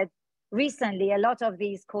inspired recently a lot of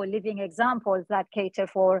these co-living examples that cater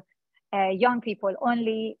for young people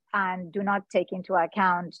only and do not take into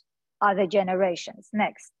account other generations.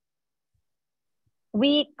 Next.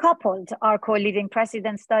 We coupled our co-living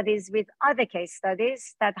precedent studies with other case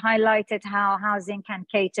studies that highlighted how housing can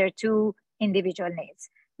cater to individual needs.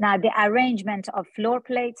 Now, the arrangement of floor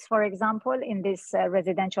plates, for example, in this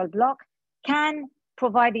residential block can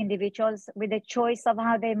provide individuals with a choice of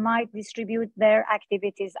how they might distribute their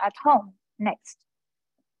activities at home. Next.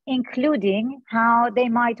 Including how they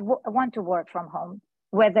might want to work from home,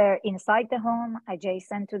 whether inside the home,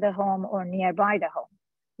 adjacent to the home, or nearby the home.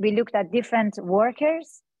 We looked at different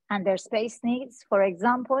workers and their space needs. For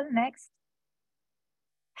example, next.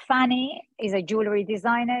 Fanny is a jewelry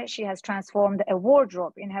designer. She has transformed a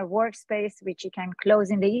wardrobe in her workspace, which she can close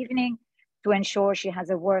in the evening to ensure she has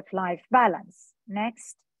a work-life balance.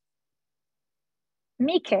 Next.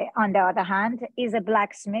 Mike, on the other hand, is a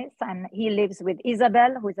blacksmith, and he lives with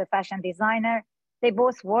Isabel, who is a fashion designer. They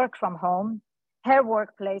both work from home. Her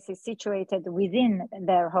workplace is situated within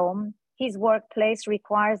their home. His workplace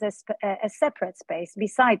requires a separate space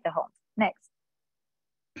beside the home. Next.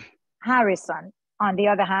 Harrison, on the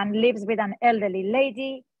other hand, lives with an elderly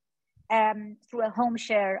lady through a home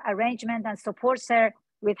share arrangement and supports her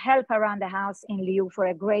with help around the house in lieu for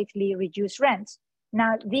a greatly reduced rent.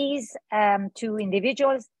 Now, these two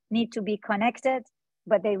individuals need to be connected,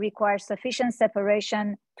 but they require sufficient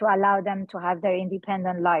separation to allow them to have their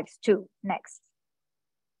independent lives too. Next.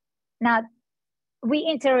 Now, we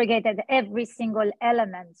interrogated every single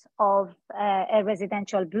element of a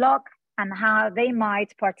residential block and how they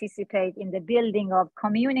might participate in the building of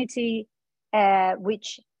community,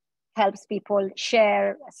 which helps people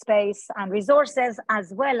share space and resources,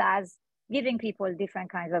 as well as giving people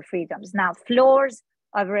different kinds of freedoms. Now, floors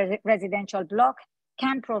of a residential block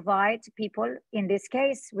can provide people, in this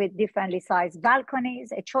case, with differently sized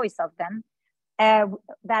balconies, a choice of them,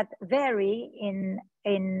 that vary in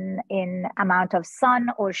amount of sun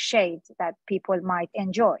or shade that people might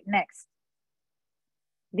enjoy. Next.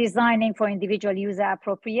 Designing for individual user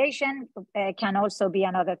appropriation can also be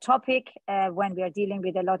another topic when we are dealing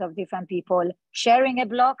with a lot of different people sharing a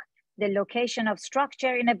block. The location of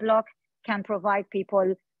structure in a block can provide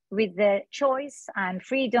people with the choice and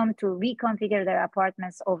freedom to reconfigure their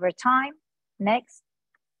apartments over time. Next.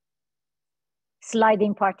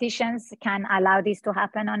 Sliding partitions can allow this to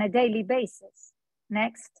happen on a daily basis.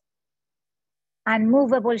 Next. And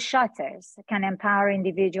movable shutters can empower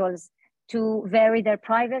individuals to vary their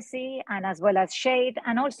privacy and as well as shade,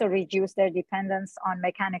 and also reduce their dependence on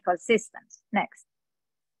mechanical systems. Next.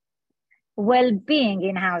 Well-being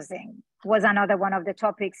in housing was another one of the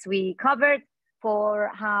topics we covered for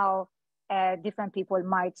how different people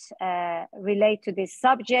might relate to this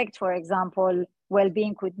subject. For example,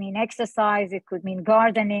 well-being could mean exercise, it could mean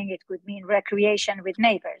gardening, it could mean recreation with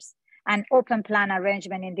neighbors. An open plan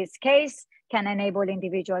arrangement in this case can enable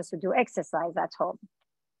individuals to do exercise at home.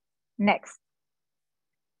 Next.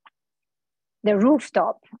 The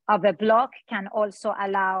rooftop of a block can also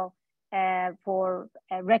allow for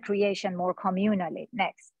recreation more communally.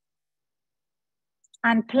 Next.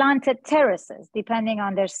 And planted terraces, depending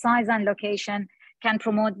on their size and location, can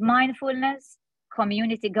promote mindfulness,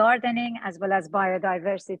 community gardening, as well as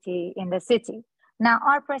biodiversity in the city. Now,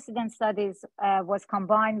 our precedent studies was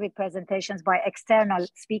combined with presentations by external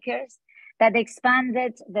speakers that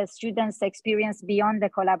expanded the students' experience beyond the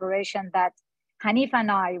collaboration that Hanif and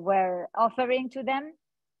I were offering to them.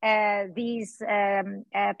 These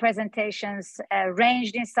presentations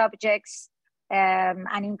ranged in subjects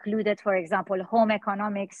and included, for example, home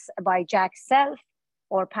economics by Jack Self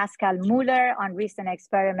or Pascal Muller on recent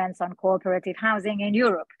experiments on cooperative housing in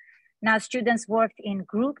Europe. Now, students worked in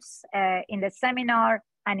groups in the seminar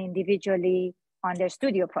and individually on their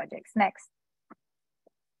studio projects. Next.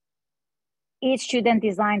 Each student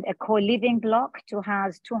designed a co-living block to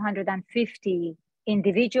house 250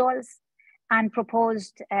 individuals and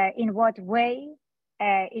proposed in what way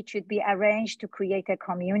it should be arranged to create a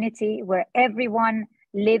community where everyone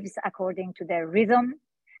lives according to their rhythm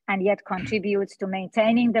and yet contributes to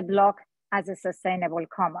maintaining the block as a sustainable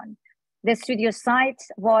common. The studio site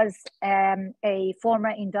was a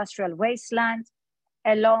former industrial wasteland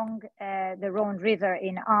along the Rhone River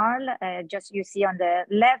in Arles, just you see on the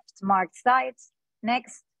left marked sites.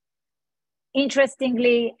 Next.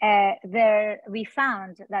 Interestingly, we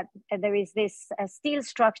found that there is this steel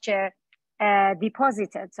structure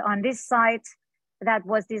deposited on this site that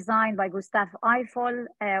was designed by Gustave Eiffel,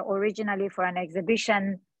 originally for an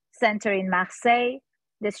exhibition center in Marseille.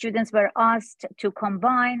 The students were asked to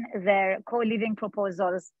combine their co-living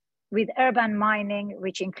proposals with urban mining,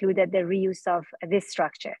 which included the reuse of this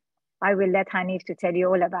structure. I will let Hanif to tell you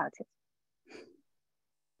all about it.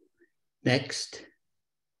 Next.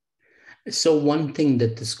 So one thing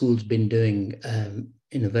that the school's been doing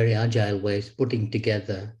in a very agile way is putting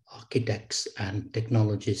together architects and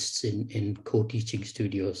technologists in co-teaching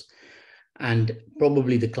studios. And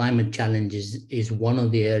probably the climate challenge is one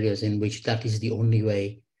of the areas in which that is the only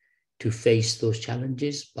way to face those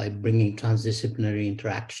challenges, by bringing transdisciplinary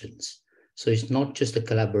interactions. So it's not just a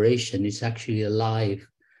collaboration, it's actually a live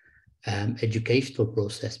educational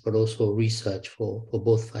process, but also research for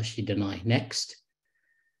both Farshid and I. Next.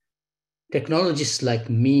 Technologists like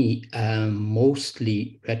me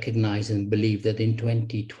mostly recognize and believe that in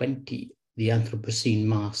 2020, the Anthropocene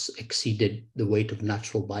mass exceeded the weight of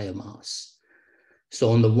natural biomass. So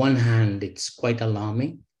on the one hand, it's quite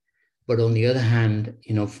alarming, but on the other hand,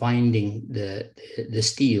 finding the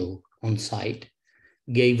steel on site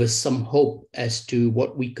gave us some hope as to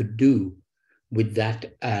what we could do with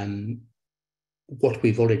that, what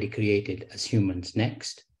we've already created as humans.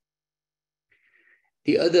 Next.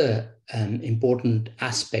 The other important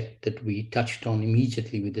aspect that we touched on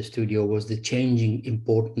immediately with the studio was the changing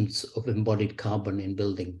importance of embodied carbon in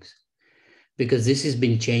buildings, because this has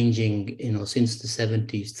been changing, since the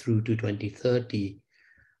 70s through to 2030.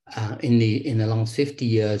 In the last 50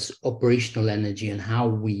 years, operational energy and how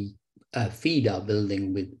we feed our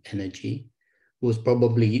building with energy was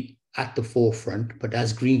probably at the forefront, but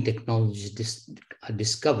as green technologies are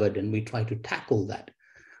discovered and we try to tackle that,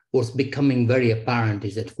 what's becoming very apparent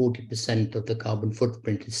is that 40% of the carbon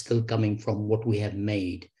footprint is still coming from what we have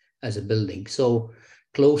made as a building. So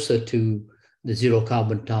closer to the zero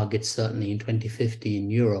carbon targets, certainly in 2050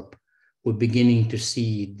 in Europe, we're beginning to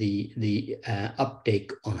see the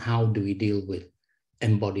uptake on how do we deal with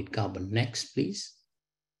embodied carbon. Next, please.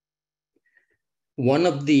 One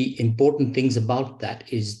of the important things about that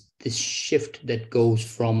is this shift that goes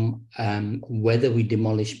from whether we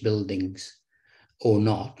demolish buildings or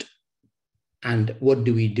not, and what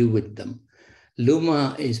do we do with them.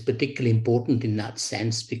 Luma is particularly important in that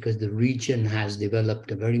sense because the region has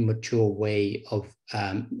developed a very mature way of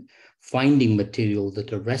finding materials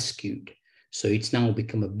that are rescued. So it's now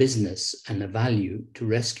become a business and a value to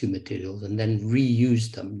rescue materials and then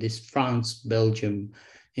reuse them. This France, Belgium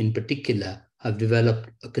in particular, have developed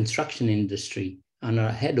a construction industry and are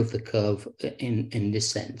ahead of the curve in this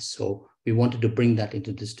sense. So we wanted to bring that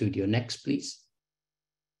into the studio. Next, please.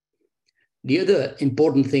 The other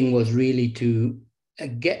important thing was really to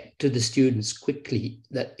get to the students quickly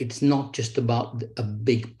that it's not just about a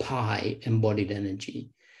big pie embodied energy.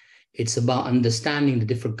 It's about understanding the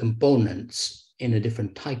different components in a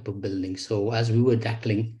different type of building. So as we were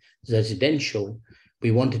tackling residential, we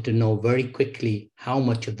wanted to know very quickly how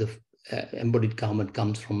much of the embodied carbon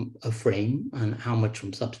comes from a frame and how much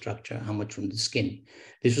from substructure, how much from the skin.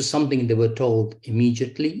 This was something they were told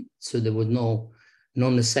immediately, so there was no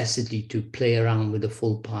necessity to play around with the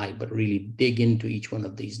full pie, but really dig into each one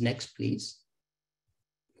of these. Next, please.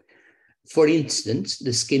 For instance,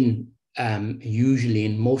 the skin usually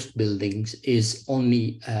in most buildings is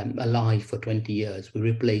only alive for 20 years. We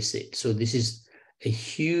replace it. So this is a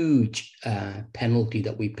huge penalty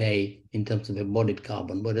that we pay in terms of embodied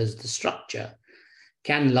carbon, whereas the structure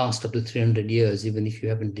can last up to 300 years, even if you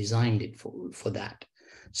haven't designed it for that.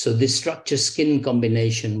 So this structure-skin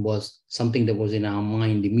combination was something that was in our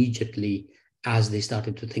mind immediately as they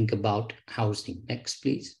started to think about housing. Next,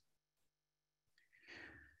 please.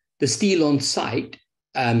 The steel on site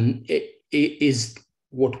it is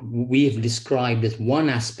what we have described as one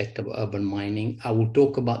aspect of urban mining. I will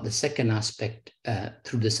talk about the second aspect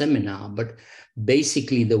through the seminar, but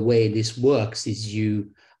basically the way this works is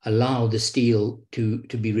you allow the steel to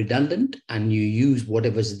be redundant and you use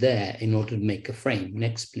whatever's there in order to make a frame.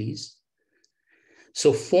 Next, please.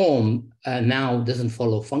 So form now doesn't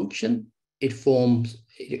follow function. It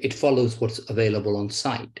follows what's available on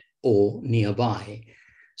site or nearby.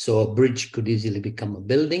 So a bridge could easily become a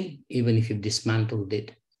building, even if you've dismantled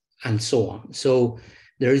it, and so on. So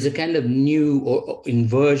there is a kind of new or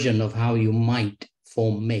inversion of how you might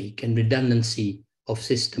form make, and redundancy of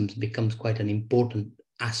systems becomes quite an important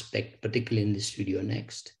aspect, particularly in the studio.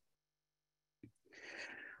 Next.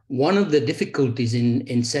 One of the difficulties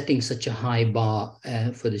in setting such a high bar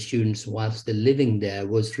for the students whilst they're living there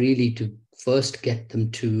was really to first get them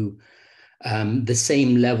to the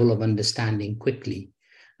same level of understanding quickly.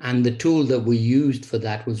 And the tool that we used for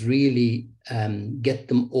that was really get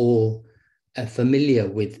them all familiar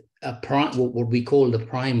with what we called a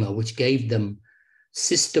primer, which gave them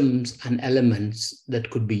systems and elements that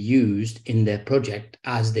could be used in their project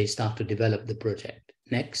as they start to develop the project.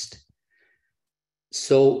 Next.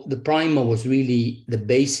 So the primer was really the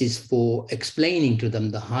basis for explaining to them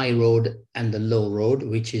the high road and the low road,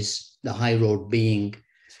 which is the high road being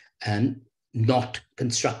not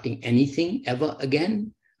constructing anything ever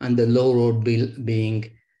again, and the low road being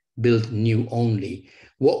built new only.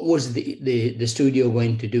 What was the studio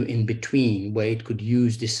going to do in between where it could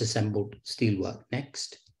use disassembled steelwork?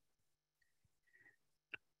 Next.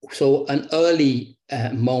 So an early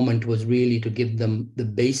moment was really to give them the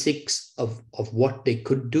basics of what they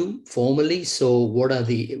could do formally. So what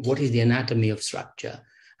is the anatomy of structure?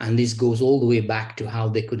 And this goes all the way back to how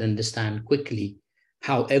they could understand quickly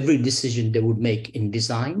how every decision they would make in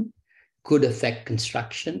design could affect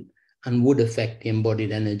construction and would affect the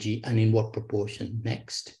embodied energy and in what proportion.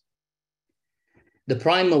 Next. The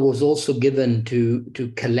primer was also given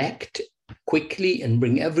to collect quickly and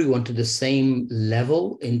bring everyone to the same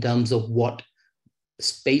level in terms of what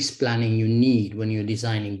space planning you need when you're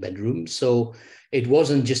designing bedrooms. So it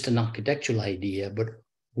wasn't just an architectural idea, but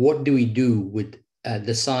what do we do with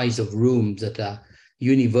the size of rooms that are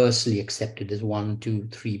universally accepted as 1, 2,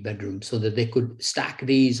 3 bedrooms, so that they could stack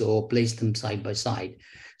these or place them side by side.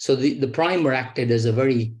 So the primer acted as a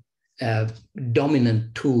very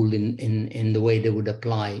dominant tool in the way they would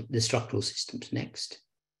apply the structural systems. Next.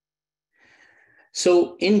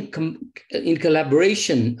 So in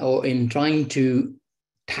collaboration or in trying to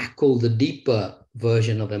tackle the deeper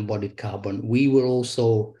version of embodied carbon, we were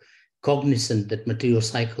also cognizant that material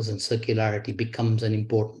cycles and circularity becomes an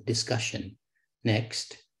important discussion.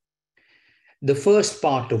 Next. The first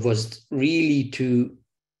part of was really to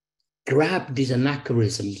grab these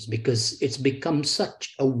anachronisms, because it's become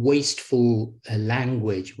such a wasteful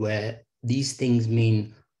language where these things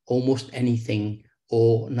mean almost anything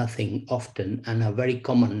or nothing often and are very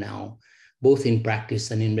common now, both in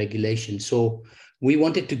practice and in regulation. So we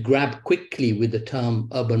wanted to grab quickly with the term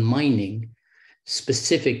urban mining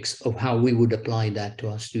specifics of how we would apply that to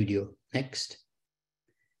our studio. Next.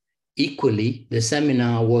 Equally, the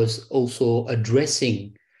seminar was also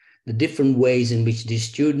addressing the different ways in which these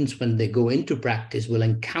students, when they go into practice, will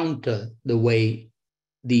encounter the way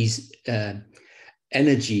these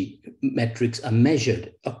energy metrics are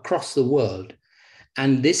measured across the world.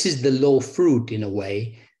 And this is the low fruit in a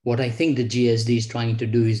way. What I think the GSD is trying to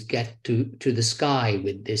do is get to the sky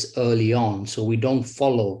with this early on, so we don't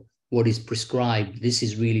follow what is prescribed. This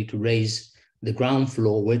is really to raise the ground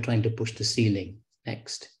floor. We're trying to push the ceiling.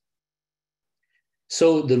 Next.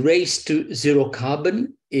 So the race to zero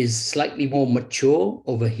carbon is slightly more mature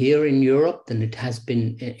over here in Europe than it has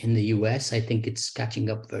been in the US. I think it's catching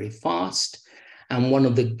up very fast. And one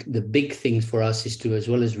of the big things for us is to, as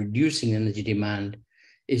well as reducing energy demand,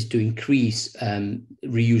 is to increase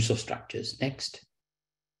reuse of structures. Next.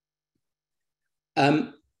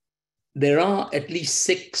 There are at least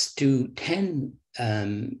 6 to 10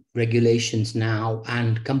 regulations now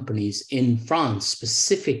and companies in France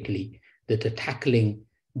specifically that are tackling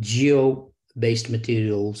geo-based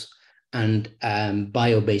materials and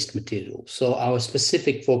bio-based materials. So our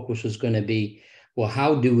specific focus was going to be, well,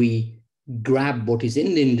 how do we grab what is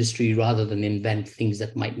in the industry rather than invent things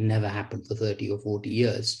that might never happen for 30 or 40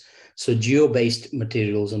 years? So geo-based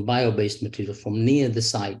materials and bio-based materials from near the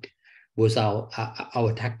site was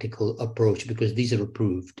our tactical approach, because these are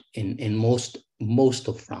approved in most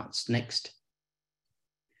of France. Next.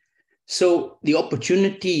 So the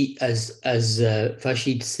opportunity, as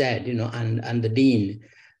Farshid said, and the Dean,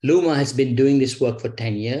 Luma has been doing this work for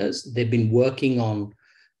 10 years. They've been working on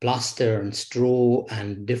plaster and straw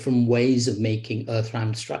and different ways of making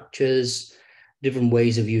earth-rammed structures, different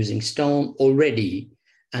ways of using stone already.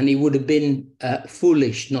 And it would have been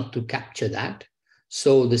foolish not to capture that.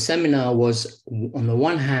 So the seminar was, on the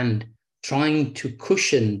one hand, trying to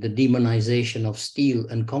cushion the demonization of steel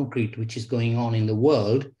and concrete, which is going on in the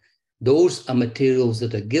world. Those are materials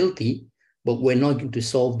that are guilty, but we're not going to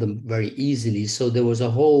solve them very easily. So there was a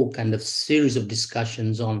whole kind of series of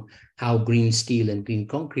discussions on how green steel and green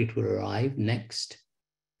concrete will arrive. Next.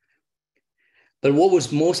 But what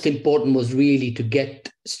was most important was really to get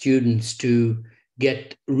students to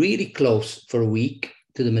get really close for a week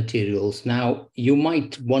to the materials. Now, you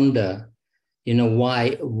might wonder,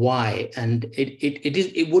 why? And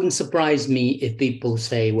it wouldn't surprise me if people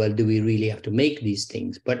say, well, do we really have to make these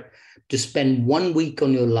things? But to spend 1 week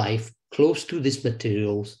on your life close to these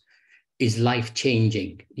materials is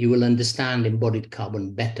life-changing. You will understand embodied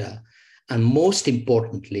carbon better. And most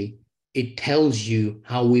importantly, it tells you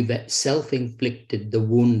how we've self-inflicted the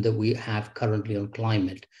wound that we have currently on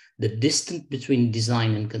climate. The distance between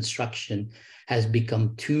design and construction has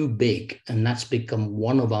become too big, and that's become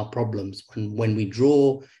one of our problems. When we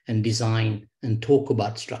draw and design and talk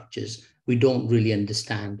about structures, we don't really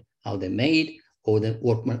understand how they're made or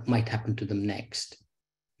what might happen to them next.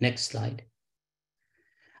 Next slide.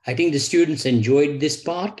 I think the students enjoyed this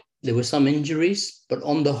part. There were some injuries, but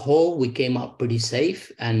on the whole, we came out pretty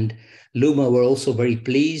safe. And Luma were also very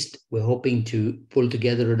pleased. We're hoping to pull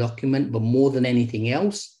together a document, but more than anything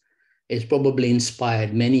else, it's probably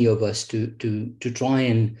inspired many of us to try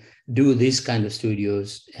and do this kind of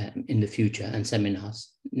studios in the future and seminars.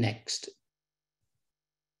 Next.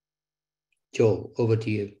 Joel, over to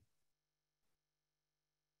you.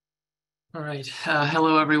 All right.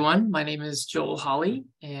 Hello, everyone. My name is Joel Holley,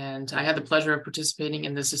 and I had the pleasure of participating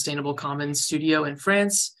in the Sustainable Commons studio in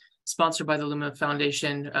France, sponsored by the Luma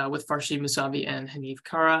Foundation with Farshid, Moussavi, and Hanif.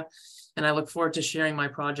 And I look forward to sharing my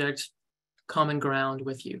project, Common Ground,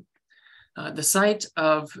 with you. The site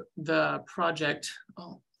of the project,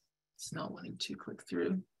 oh, it's not wanting to click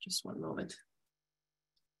through. Just one moment.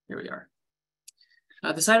 Here we are.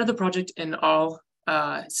 The site of the project in all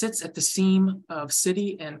sits at the seam of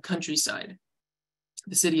city and countryside.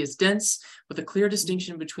 The city is dense, with a clear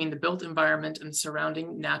distinction between the built environment and the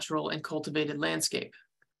surrounding natural and cultivated landscape.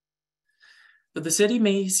 But the city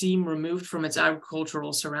may seem removed from its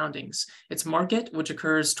agricultural surroundings. Its market, which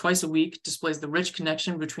occurs twice a week, displays the rich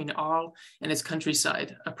connection between Arles and its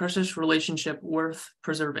countryside, a precious relationship worth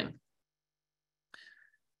preserving.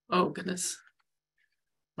 Oh, goodness.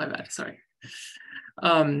 My bad, sorry.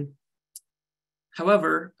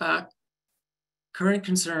 However, current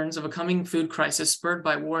concerns of a coming food crisis spurred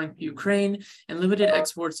by war in Ukraine and limited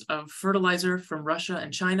exports of fertilizer from Russia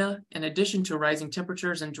and China, in addition to rising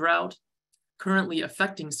temperatures and drought currently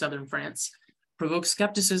affecting southern France, provoke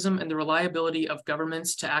skepticism in the reliability of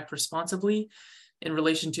governments to act responsibly in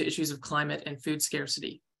relation to issues of climate and food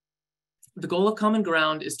scarcity. The goal of Common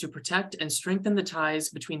Ground is to protect and strengthen the ties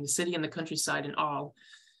between the city and the countryside in Arles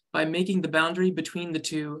by making the boundary between the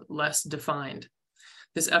two less defined.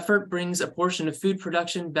 This effort brings a portion of food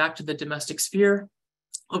production back to the domestic sphere,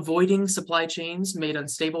 avoiding supply chains made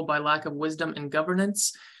unstable by lack of wisdom and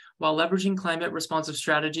governance, while leveraging climate responsive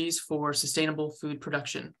strategies for sustainable food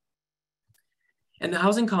production. In the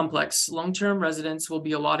housing complex, long-term residents will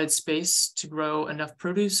be allotted space to grow enough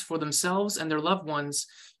produce for themselves and their loved ones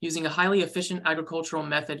using a highly efficient agricultural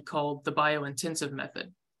method called the bio-intensive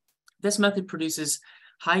method. This method produces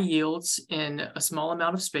high yields in a small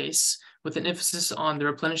amount of space, with an emphasis on the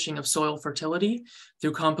replenishing of soil fertility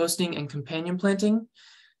through composting and companion planting.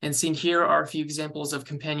 And seen here are a few examples of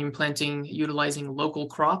companion planting utilizing local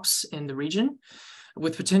crops in the region,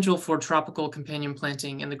 with potential for tropical companion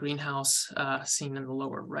planting in the greenhouse seen in the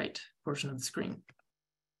lower right portion of the screen.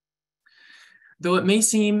 Though it may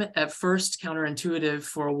seem at first counterintuitive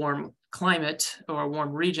for a warm climate or a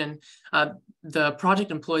warm region, the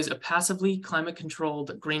project employs a passively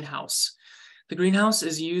climate-controlled greenhouse. The greenhouse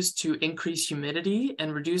is used to increase humidity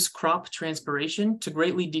and reduce crop transpiration to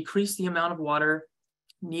greatly decrease the amount of water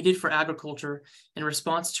needed for agriculture in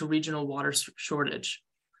response to regional water shortage.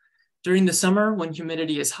 During the summer, when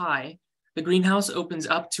humidity is high, the greenhouse opens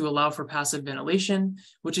up to allow for passive ventilation,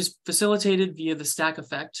 which is facilitated via the stack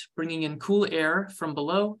effect, bringing in cool air from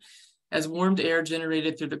below, as warmed air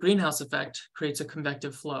generated through the greenhouse effect creates a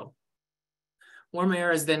convective flow. Warm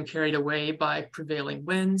air is then carried away by prevailing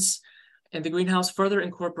winds, and the greenhouse further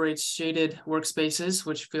incorporates shaded workspaces,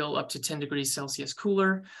 which feel up to 10 degrees Celsius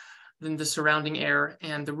cooler than the surrounding air,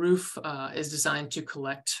 and the roof is designed to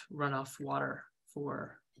collect runoff water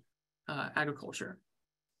for agriculture.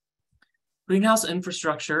 Greenhouse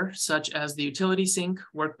infrastructure, such as the utility sink,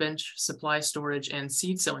 workbench, supply storage, and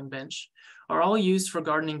seed sowing bench, are all used for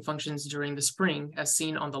gardening functions during the spring, as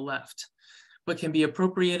seen on the left, but can be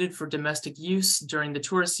appropriated for domestic use during the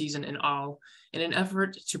tourist season in Arles in an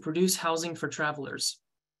effort to produce housing for travelers.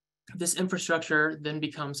 This infrastructure then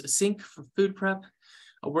becomes a sink for food prep,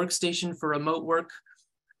 a workstation for remote work,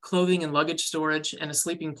 clothing and luggage storage, and a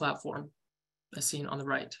sleeping platform, as seen on the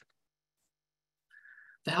right.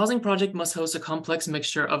 The housing project must host a complex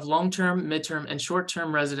mixture of long-term, mid-term, and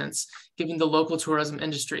short-term residents, given the local tourism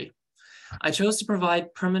industry. I chose to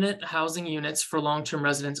provide permanent housing units for long-term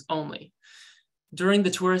residents only. During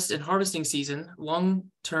the tourist and harvesting season,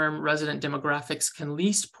 long-term resident demographics can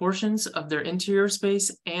lease portions of their interior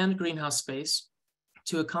space and greenhouse space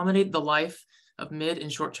to accommodate the life of mid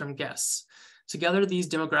and short-term guests. Together, these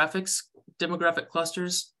demographic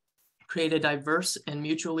clusters create a diverse and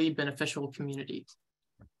mutually beneficial community.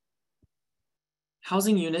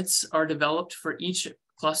 Housing units are developed for each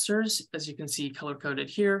clusters, as you can see color-coded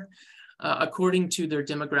here, according to their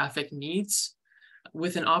demographic needs,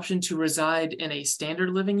 with an option to reside in a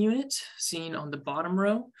standard living unit, seen on the bottom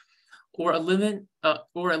row, or a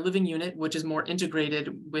living unit which is more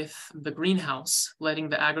integrated with the greenhouse, letting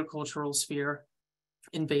the agricultural sphere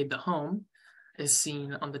invade the home, as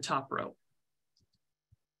seen on the top row.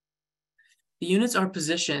 The units are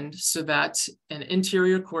positioned so that an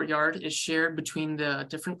interior courtyard is shared between the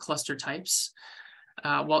different cluster types,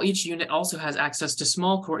 while each unit also has access to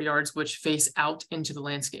small courtyards which face out into the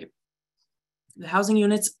landscape. The housing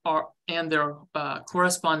units and their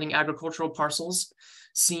corresponding agricultural parcels,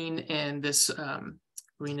 seen in this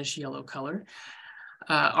greenish yellow color,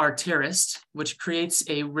 are terraced, which creates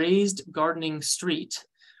a raised gardening street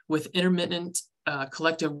with intermittent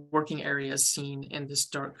collective working areas seen in this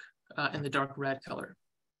in the dark red color.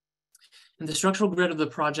 And the structural grid of the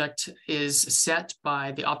project is set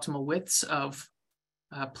by the optimal widths of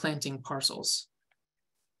planting parcels.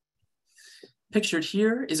 Pictured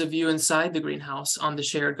here is a view inside the greenhouse on the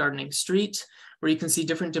shared gardening street, where you can see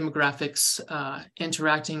different demographics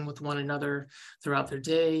interacting with one another throughout their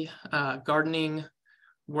day, gardening,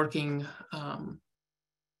 working,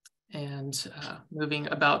 and moving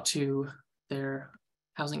about to their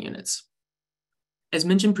housing units. As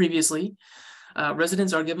mentioned previously,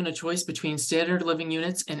 residents are given a choice between standard living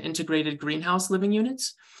units and integrated greenhouse living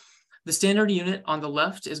units. The standard unit on the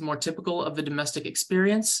left is more typical of the domestic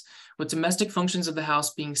experience, with domestic functions of the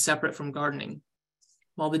house being separate from gardening,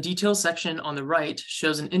 while the detail section on the right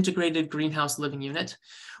shows an integrated greenhouse living unit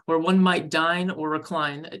where one might dine or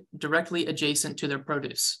recline directly adjacent to their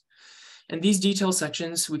produce. In these detail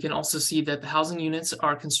sections, we can also see that the housing units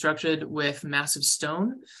are constructed with massive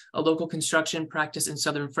stone, a local construction practice in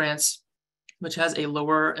southern France, which has a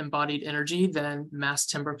lower embodied energy than mass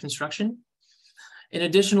timber construction. And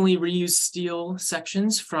additionally, reused steel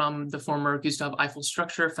sections from the former Gustave Eiffel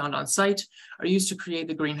structure found on site are used to create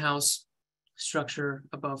the greenhouse structure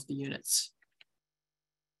above the units.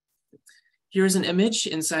 Here's an image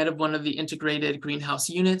inside of one of the integrated greenhouse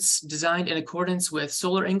units designed in accordance with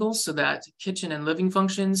solar angles so that kitchen and living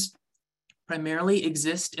functions primarily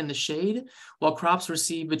exist in the shade, while crops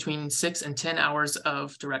receive between 6 and 10 hours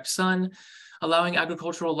of direct sun, allowing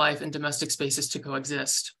agricultural life and domestic spaces to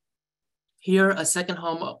coexist. Here, a second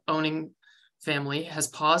home owning family has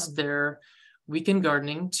paused their weekend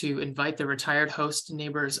gardening to invite their retired host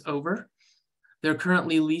neighbors over. They're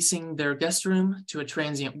currently leasing their guest room to a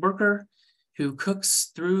transient worker who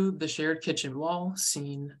cooks through the shared kitchen wall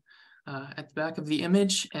seen at the back of the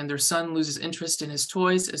image, and their son loses interest in his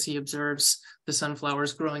toys as he observes the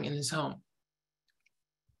sunflowers growing in his home.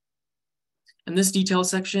 In this detail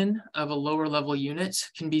section of a lower level unit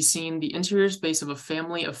can be seen the interior space of a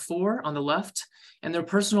family of 4 on the left and their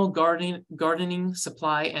personal gardening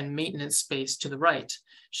supply and maintenance space to the right,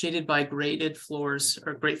 shaded by graded floors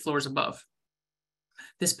or grate floors above.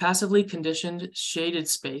 This passively conditioned shaded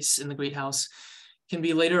space in the greenhouse can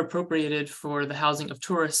be later appropriated for the housing of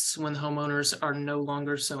tourists when the homeowners are no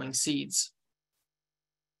longer sowing seeds.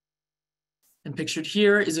 And pictured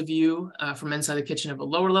here is a view from inside the kitchen of a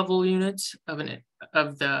lower level unit of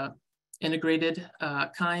the integrated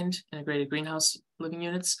integrated greenhouse living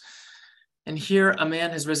units. And here a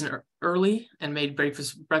man has risen early and made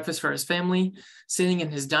breakfast for his family, sitting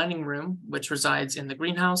in his dining room, which resides in the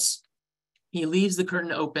greenhouse. He leaves the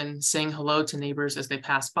curtain open, saying hello to neighbors as they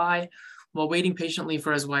pass by, while waiting patiently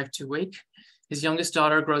for his wife to wake. His youngest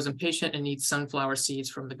daughter grows impatient and needs sunflower seeds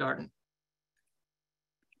from the garden.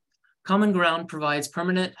 Common Ground provides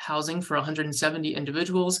permanent housing for 170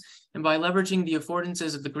 individuals, and by leveraging the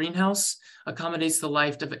affordances of the greenhouse, accommodates the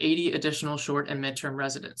life of 80 additional short and midterm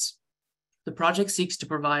residents. The project seeks to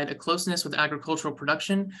provide a closeness with agricultural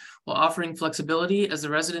production while offering flexibility as the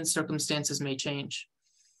residents' circumstances may change.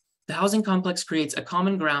 The housing complex creates a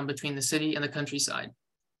common ground between the city and the countryside.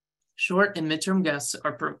 Short and midterm guests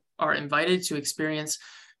are invited to experience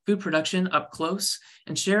food production up close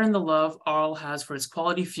and share in the love Arles has for its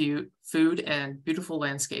quality food and beautiful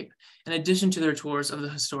landscape, in addition to their tours of the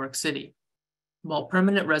historic city. While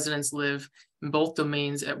permanent residents live in both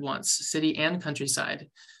domains at once, city and countryside,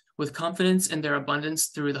 with confidence in their abundance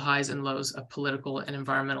through the highs and lows of political and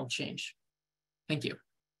environmental change. Thank you.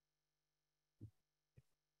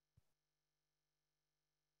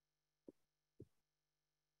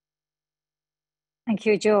 Thank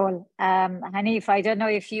you, Joel. Hanif, I don't know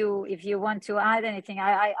if you want to add anything.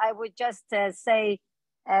 I would just say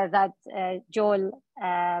that Joel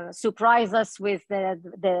surprised us with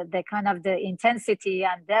the kind of the intensity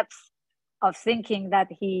and depth of thinking that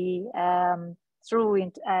he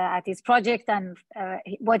threw at his project, and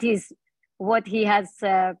what he has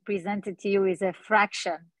presented to you is a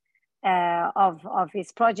fraction of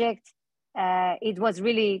his project. It was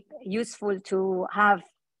really useful to have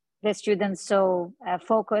the students so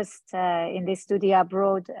focused in this study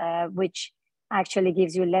abroad, which actually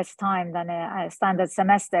gives you less time than a standard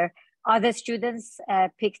semester. Other students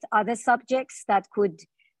picked other subjects that could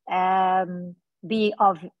be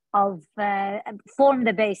form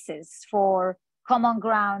the basis for common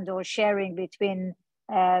ground or sharing between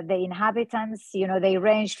the inhabitants. You know, they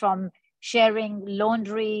ranged from sharing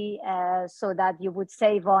laundry so that you would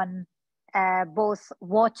save on both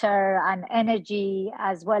water and energy,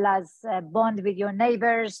 as well as bond with your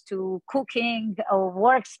neighbors, to cooking or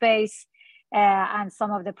workspace. And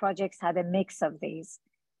some of the projects had a mix of these.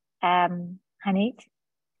 Hanif?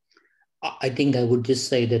 I think I would just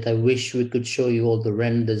say that I wish we could show you all the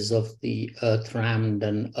renders of the earth-rammed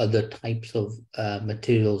and other types of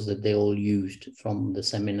materials that they all used from the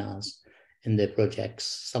seminars in their projects,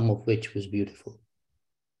 some of which was beautiful.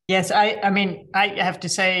 Yes, I mean, I have to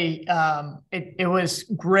say it was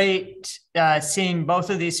great seeing both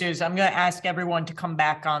of these series. I'm going to ask everyone to come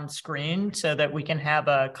back on screen so that we can have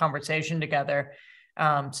a conversation together.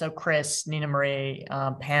 So Chris, Nina Marie,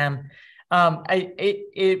 Pam,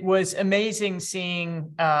 it was amazing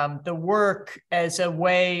seeing the work as a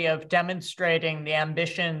way of demonstrating the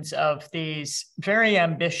ambitions of these very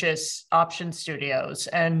ambitious option studios.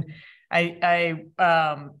 And I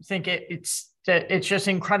think it's it's just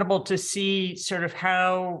incredible to see sort of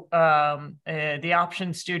how the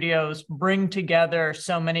option studios bring together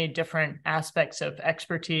so many different aspects of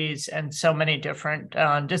expertise and so many different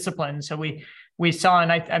disciplines. So we saw,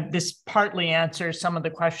 and this partly answers some of the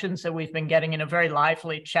questions that we've been getting in a very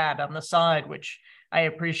lively chat on the side, which I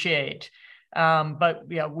appreciate. But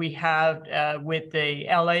yeah, we have with the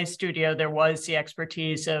LA studio, there was the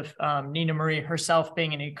expertise of Nina Marie herself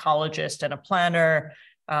being an ecologist and a planner,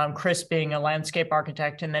 Chris being a landscape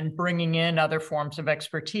architect, and then bringing in other forms of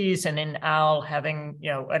expertise, and in Al having, you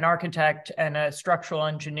know, an architect and a structural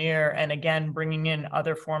engineer, and again bringing in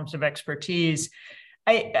other forms of expertise.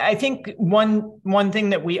 I think one thing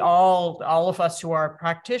that we all of us who are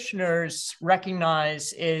practitioners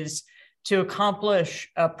recognize is to accomplish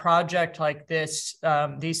a project like this,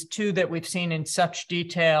 these two that we've seen in such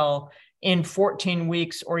detail in 14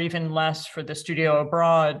 weeks or even less for the studio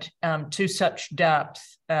abroad, to such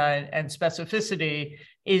depth and specificity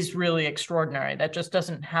is really extraordinary. That just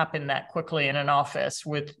doesn't happen that quickly in an office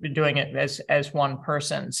with doing it as one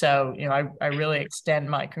person. So, you know, I really extend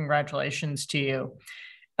my congratulations to you.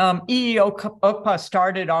 E.E. Okpa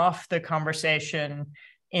started off the conversation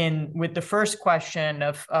with the first question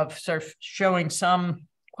of sort of showing some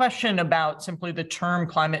question about simply the term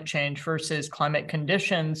climate change versus climate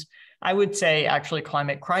conditions. I would say actually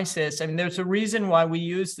climate crisis. I mean, there's a reason why we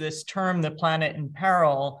use this term, the planet in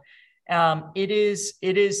peril. It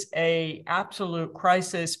is a absolute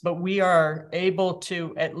crisis, but we are able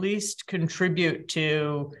to at least contribute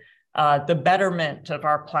to the betterment of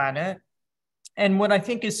our planet. And what I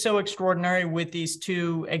think is so extraordinary with these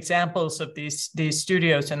two examples of these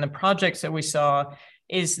studios and the projects that we saw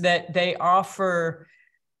is that they offer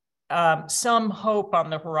some hope on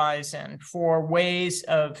the horizon for ways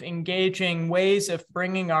of engaging, ways of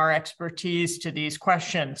bringing our expertise to these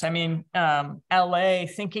questions. I mean, LA,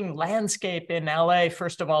 thinking landscape in LA,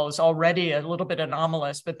 first of all, is already a little bit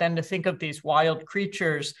anomalous, but then to think of these wild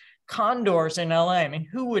creatures, condors in LA, I mean,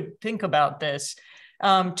 who would think about this?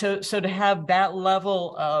 So to have that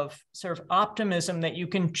level of sort of optimism that you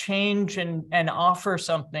can change and offer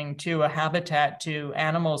something to a habitat, to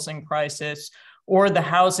animals in crisis, or the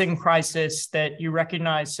housing crisis that you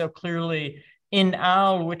recognize so clearly in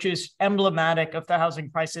Al, which is emblematic of the housing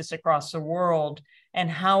crisis across the world, and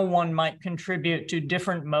how one might contribute to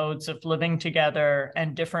different modes of living together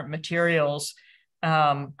and different materials.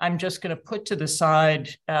 I'm just going to put to the side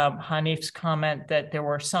Hanif's comment that there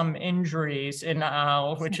were some injuries in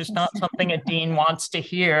Al, which is not something a dean wants to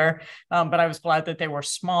hear, but I was glad that they were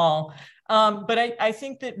small. But I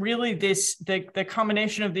think that really the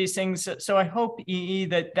combination of these things, so I hope, E.E.,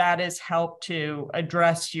 that has helped to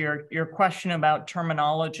address your question about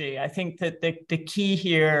terminology. I think that the key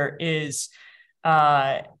here is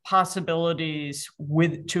possibilities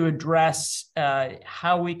to address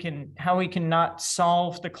how we can not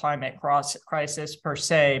solve the climate crisis per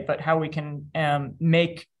se, but how we can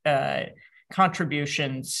make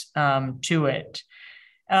contributions to it.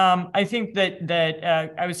 I think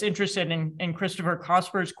that I was interested in Christopher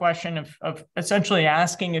Cosper's question of essentially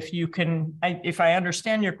asking if you can, if I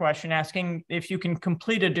understand your question, asking if you can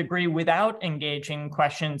complete a degree without engaging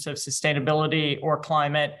questions of sustainability or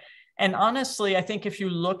climate. And honestly, I think if you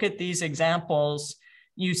look at these examples,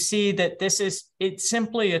 you see that it's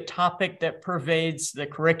simply a topic that pervades the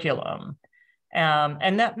curriculum.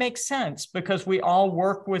 And that makes sense because we all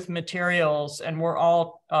work with materials and we're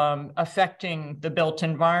all affecting the built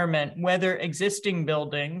environment, whether existing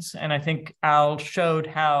buildings, and I think Al showed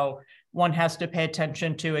how one has to pay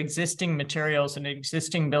attention to existing materials and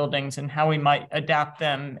existing buildings and how we might adapt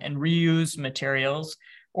them and reuse materials,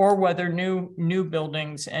 or whether new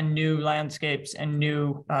buildings and new landscapes and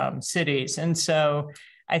new cities. And so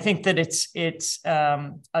I think that it's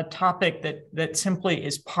a topic that simply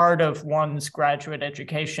is part of one's graduate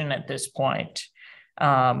education at this point.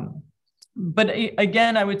 But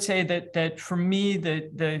again, I would say that for me,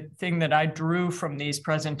 the thing that I drew from these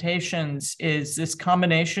presentations is this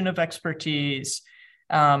combination of expertise,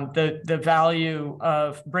 the value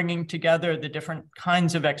of bringing together the different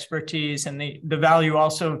kinds of expertise, and the value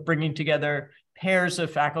also of bringing together pairs of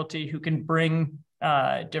faculty who can bring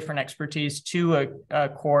different expertise to a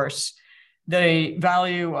course, the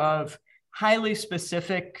value of highly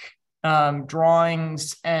specific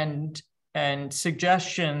drawings and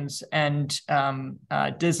suggestions and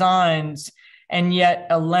designs, and yet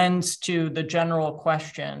a lens to the general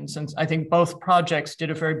questions. And I think both projects did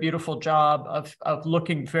a very beautiful job of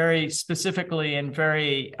looking very specifically and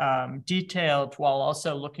very detailed while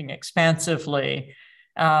also looking expansively.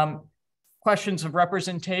 Questions of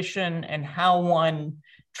representation and how one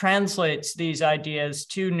translates these ideas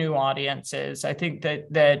to new audiences. I think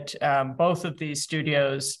that both of these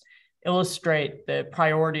studios illustrate the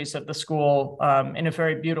priorities of the school in a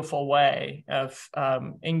very beautiful way of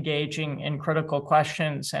engaging in critical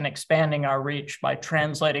questions and expanding our reach by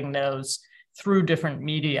translating those through different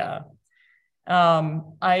media.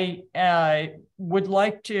 I would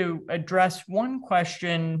like to address one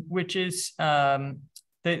question, which is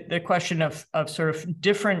the question of sort of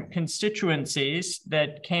different constituencies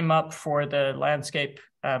that came up for the landscape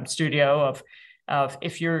studio of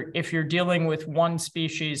if you're dealing with one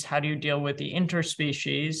species, how do you deal with the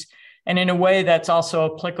interspecies? And in a way that's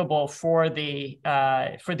also applicable for the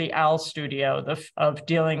OWL studio of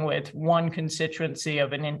dealing with one constituency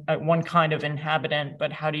of one kind of inhabitant,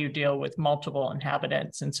 but how do you deal with multiple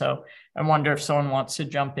inhabitants? And so I wonder if someone wants to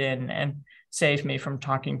jump in and save me from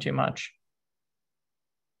talking too much.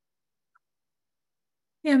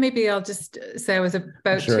 Yeah, maybe I'll just say I was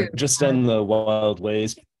about to. Just on the wild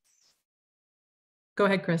ways. Go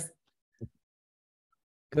ahead, Chris.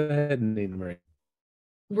 Go ahead, Nina Marie.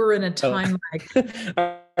 We're in a time lag.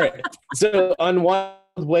 All right. So on wild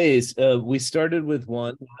ways, we started with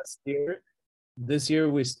one last year. This year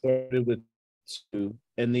we started with two.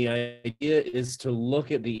 And the idea is to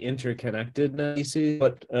look at the interconnectedness,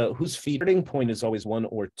 but whose starting point is always one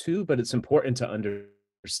or two, but it's important to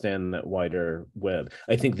understand that wider web.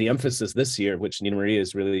 I think the emphasis this year, which Nina Marie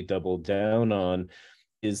has really doubled down on,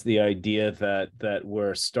 is the idea that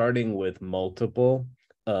we're starting with multiple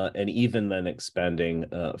and even then expanding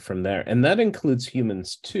from there. And that includes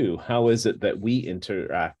humans too. How is it that we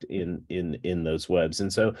interact in those webs?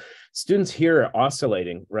 And so students here are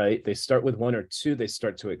oscillating, right? They start with one or two, they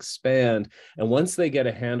start to expand. And once they get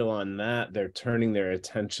a handle on that, they're turning their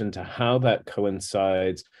attention to how that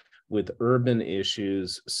coincides with urban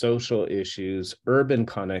issues, social issues, urban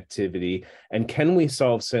connectivity, and can we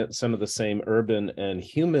solve some of the same urban and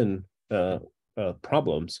human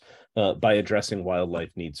problems by addressing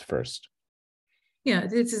wildlife needs first? Yeah,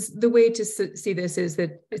 this is the way to see this is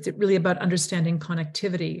that it's really about understanding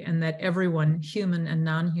connectivity and that everyone, human and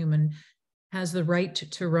non-human, has the right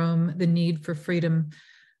to roam, the need for freedom,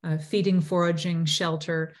 feeding, foraging,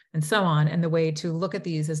 shelter, and so on. And the way to look at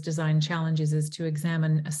these as design challenges is to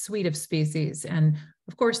examine a suite of species. And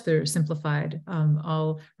of course, they're simplified.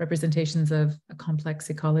 All representations of a complex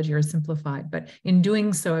ecology are simplified. But in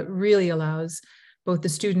doing so, it really allows both the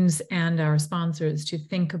students and our sponsors to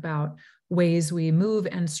think about ways we move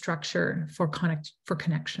and structure for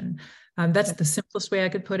connection. That's the simplest way I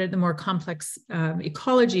could put it. The more complex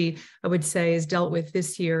ecology, I would say, is dealt with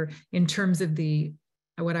this year in terms of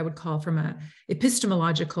what I would call from an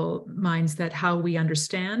epistemological mindset, how we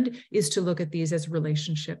understand is to look at these as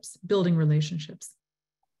relationships, building relationships.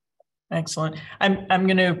 Excellent. I'm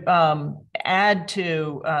going to add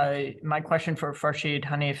to my question for Farshid,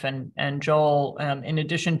 Hanif, and Joel, in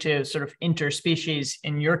addition to sort of interspecies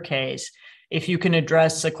in your case, if you can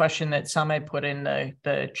address a question that Same put in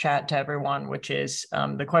the chat to everyone, which is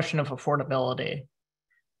the question of affordability.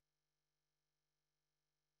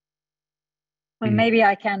 Well, maybe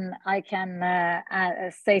I can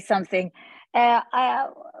say something.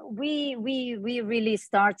 We really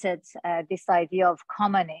started this idea of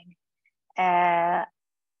commoning, as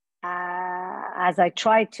I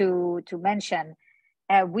tried to mention,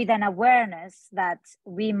 with an awareness that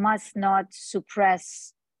we must not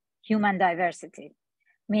suppress human diversity,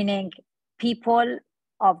 meaning people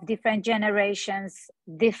of different generations,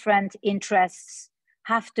 different interests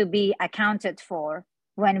have to be accounted for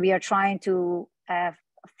when we are trying to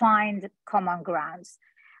find common grounds.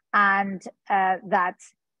 And that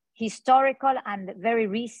historical and very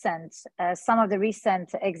recent, some of the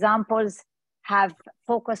recent examples have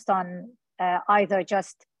focused on either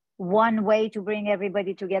just one way to bring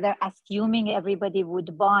everybody together, assuming everybody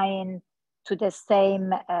would buy in to the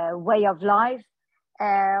same way of life,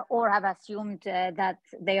 or have assumed that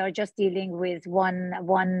they are just dealing with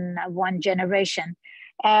one generation.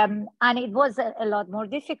 And it was a lot more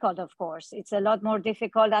difficult, of course. It's a lot more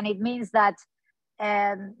difficult, and it means that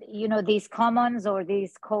these commons or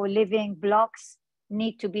these co-living blocks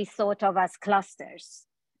need to be thought of as clusters.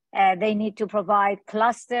 They need to provide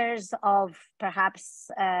clusters of perhaps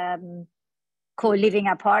co-living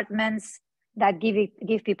apartments that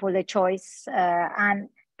give people a choice,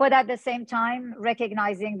 but at the same time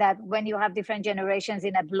recognizing that when you have different generations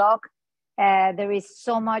in a block, there is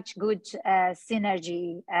so much good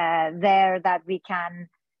synergy there that we can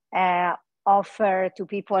offer to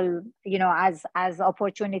people, as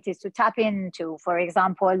opportunities to tap into. For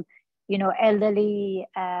example, elderly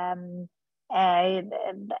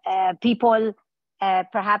people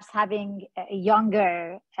perhaps having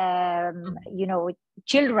younger,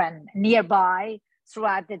 children nearby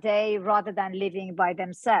throughout the day rather than living by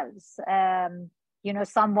themselves.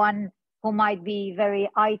 Someone who might be very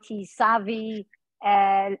IT savvy,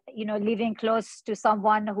 living close to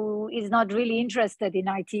someone who is not really interested in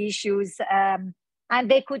IT issues, and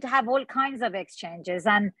they could have all kinds of exchanges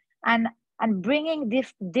and bringing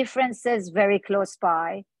differences very close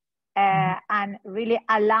by, and really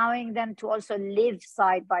allowing them to also live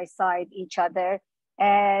side by side each other,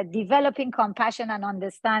 developing compassion and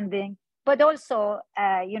understanding, but also,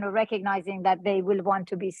 recognizing that they will want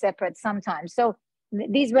to be separate sometimes. So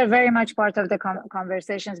these were very much part of the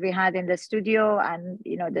conversations we had in the studio, and,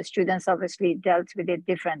 the students obviously dealt with it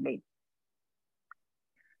differently.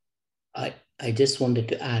 I just wanted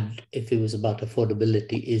to add, if it was about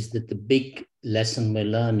affordability, is that the big lesson we're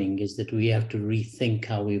learning is that we have to rethink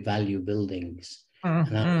how we value buildings and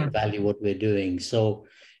how we value what we're doing. So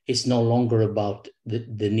it's no longer about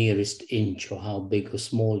the nearest inch or how big or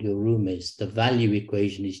small your room is. The value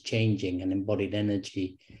equation is changing, and embodied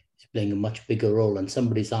energy is playing a much bigger role. And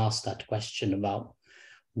somebody's asked that question about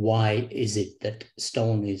why is it that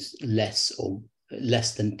stone is less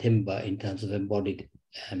than timber in terms of embodied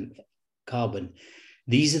carbon.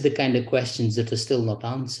 These are the kind of questions that are still not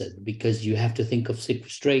answered, because you have to think of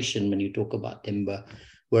sequestration when you talk about timber,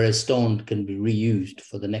 whereas stone can be reused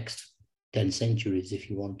for the next 10 centuries if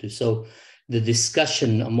you want to. So the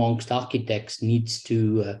discussion amongst architects needs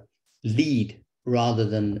to lead rather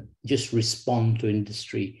than just respond to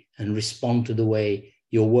industry and respond to the way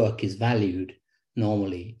your work is valued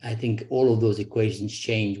normally. I think all of those equations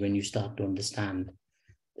change when you start to understand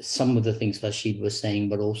some of the things Farshid was saying,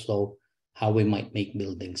 but also how we might make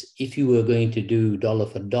buildings. If you were going to do dollar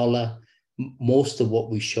for dollar, most of what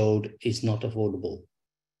we showed is not affordable.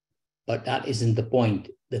 But that isn't the point.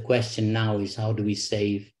 The question now is, how do we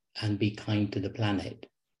save and be kind to the planet?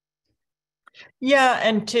 Yeah,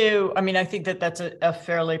 and I think that's a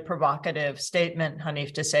fairly provocative statement,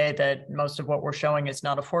 Hanif, to say that most of what we're showing is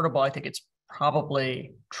not affordable. I think it's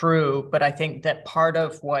probably true, but I think that part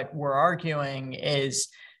of what we're arguing is,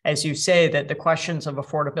 as you say, that the questions of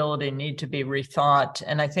affordability need to be rethought.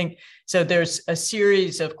 And I think, so there's a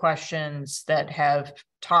series of questions that have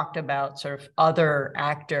talked about sort of other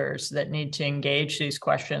actors that need to engage these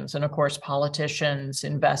questions. And of course, politicians,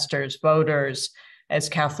 investors, voters, as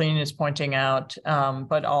Kathleen is pointing out,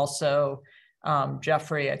 but also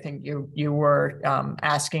Jeffrey, I think you were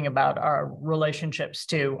asking about our relationships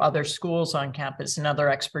to other schools on campus and other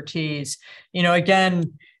expertise.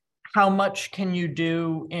 Again, how much can you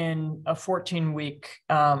do in a 14-week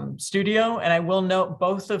studio? And I will note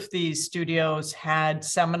both of these studios had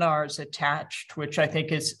seminars attached, which I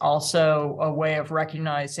think is also a way of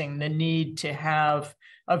recognizing the need to have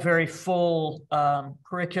a very full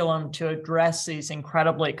curriculum to address these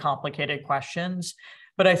incredibly complicated questions.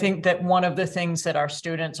 But I think that one of the things that our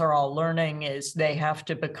students are all learning is they have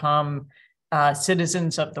to become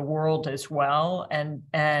citizens of the world as well, and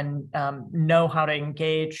know how to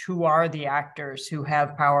engage who are the actors who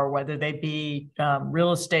have power, whether they be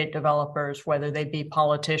real estate developers, whether they be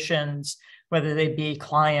politicians, whether they be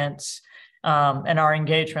clients. And our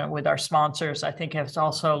engagement with our sponsors, I think, has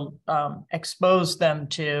also exposed them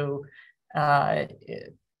to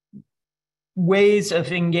ways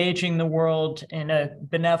of engaging the world in a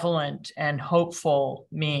benevolent and hopeful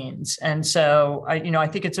means. And so, I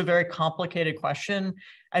think it's a very complicated question.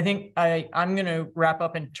 I think I'm going to wrap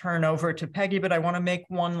up and turn over to Peggy, but I want to make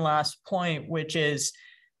one last point, which is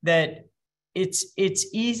that it's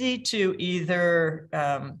easy to either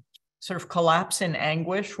sort of collapse in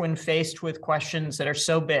anguish when faced with questions that are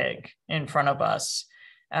so big in front of us.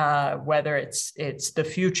 Whether it's the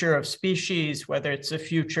future of species, whether it's the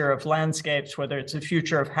future of landscapes, whether it's the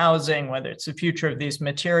future of housing, whether it's the future of these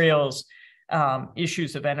materials,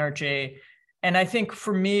 issues of energy. And I think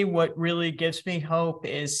for me, what really gives me hope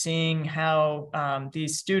is seeing how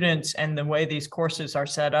these students and the way these courses are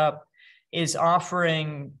set up is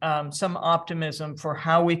offering some optimism for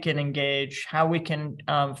how we can engage, how we can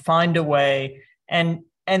find a way. And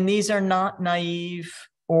these are not naive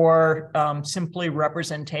or simply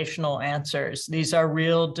representational answers. These are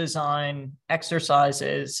real design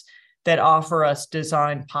exercises that offer us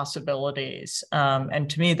design possibilities. And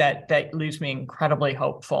to me, that leaves me incredibly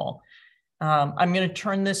hopeful. I'm going to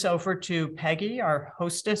turn this over to Peggy, our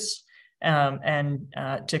hostess, and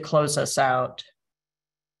to close us out.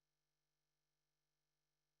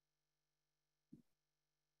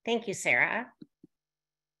 Thank you, Sarah.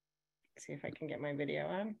 Let's see if I can get my video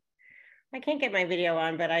on. I can't get my video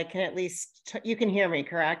on, but I can at least, you can hear me,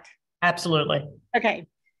 correct? Absolutely. Okay.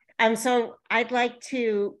 So I'd like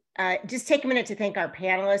to just take a minute to thank our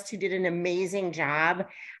panelists who did an amazing job.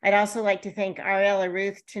 I'd also like to thank Ariella,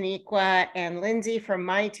 Ruth, Taniqua, and Lindsay from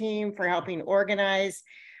my team for helping organize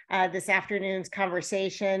this afternoon's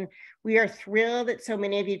conversation. We are thrilled that so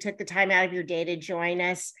many of you took the time out of your day to join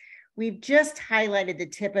us. We've just highlighted the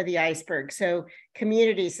tip of the iceberg. So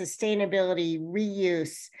community, sustainability,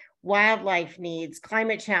 reuse, wildlife needs,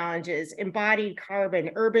 climate challenges, embodied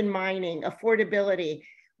carbon, urban mining, affordability.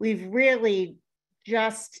 We've really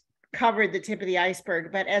just covered the tip of the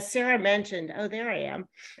iceberg. But as Sarah mentioned, oh, there I am.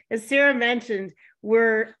 As Sarah mentioned,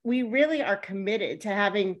 we really are committed to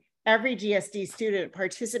having every GSD student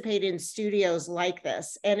participate in studios like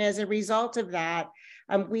this. And as a result of that,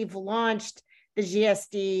 we've launched the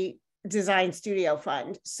GSD Design Studio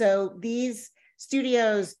Fund. So these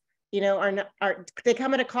studios, you know, they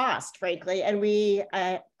come at a cost, frankly. And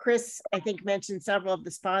Chris, I think, mentioned several of the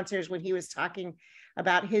sponsors when he was talking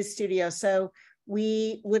about his studio. So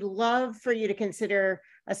we would love for you to consider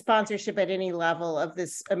a sponsorship at any level of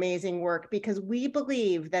this amazing work, because we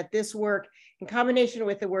believe that this work, in combination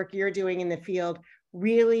with the work you're doing in the field,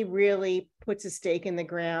 really, really puts a stake in the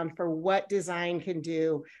ground for what design can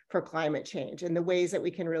do for climate change and the ways that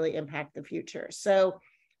we can really impact the future. So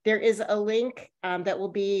there is a link that will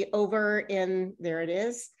be over in, there it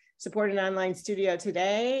is, Support an Online Studio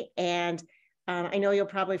Today. And I know you'll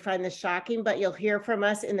probably find this shocking, but you'll hear from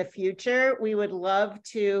us in the future. We would love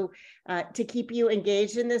to keep you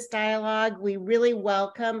engaged in this dialogue. We really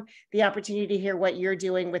welcome the opportunity to hear what you're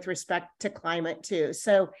doing with respect to climate too.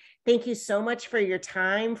 So thank you so much for your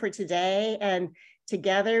time for today. And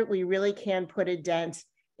together, we really can put a dent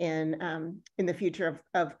in the future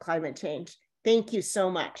of climate change. Thank you so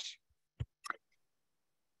much.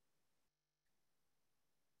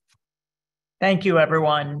 Thank you,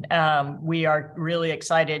 everyone. We are really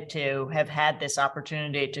excited to have had this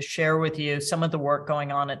opportunity to share with you some of the work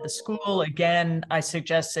going on at the school. Again, I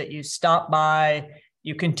suggest that you stop by,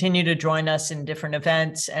 you continue to join us in different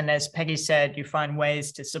events. And as Peggy said, you find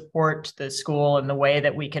ways to support the school in the way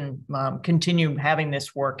that we can continue having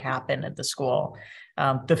this work happen at the school.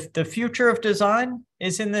 The future of design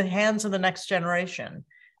is in the hands of the next generation.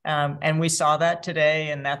 And we saw that today,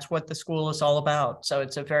 and that's what the school is all about. So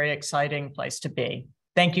it's a very exciting place to be.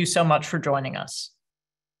 Thank you so much for joining us.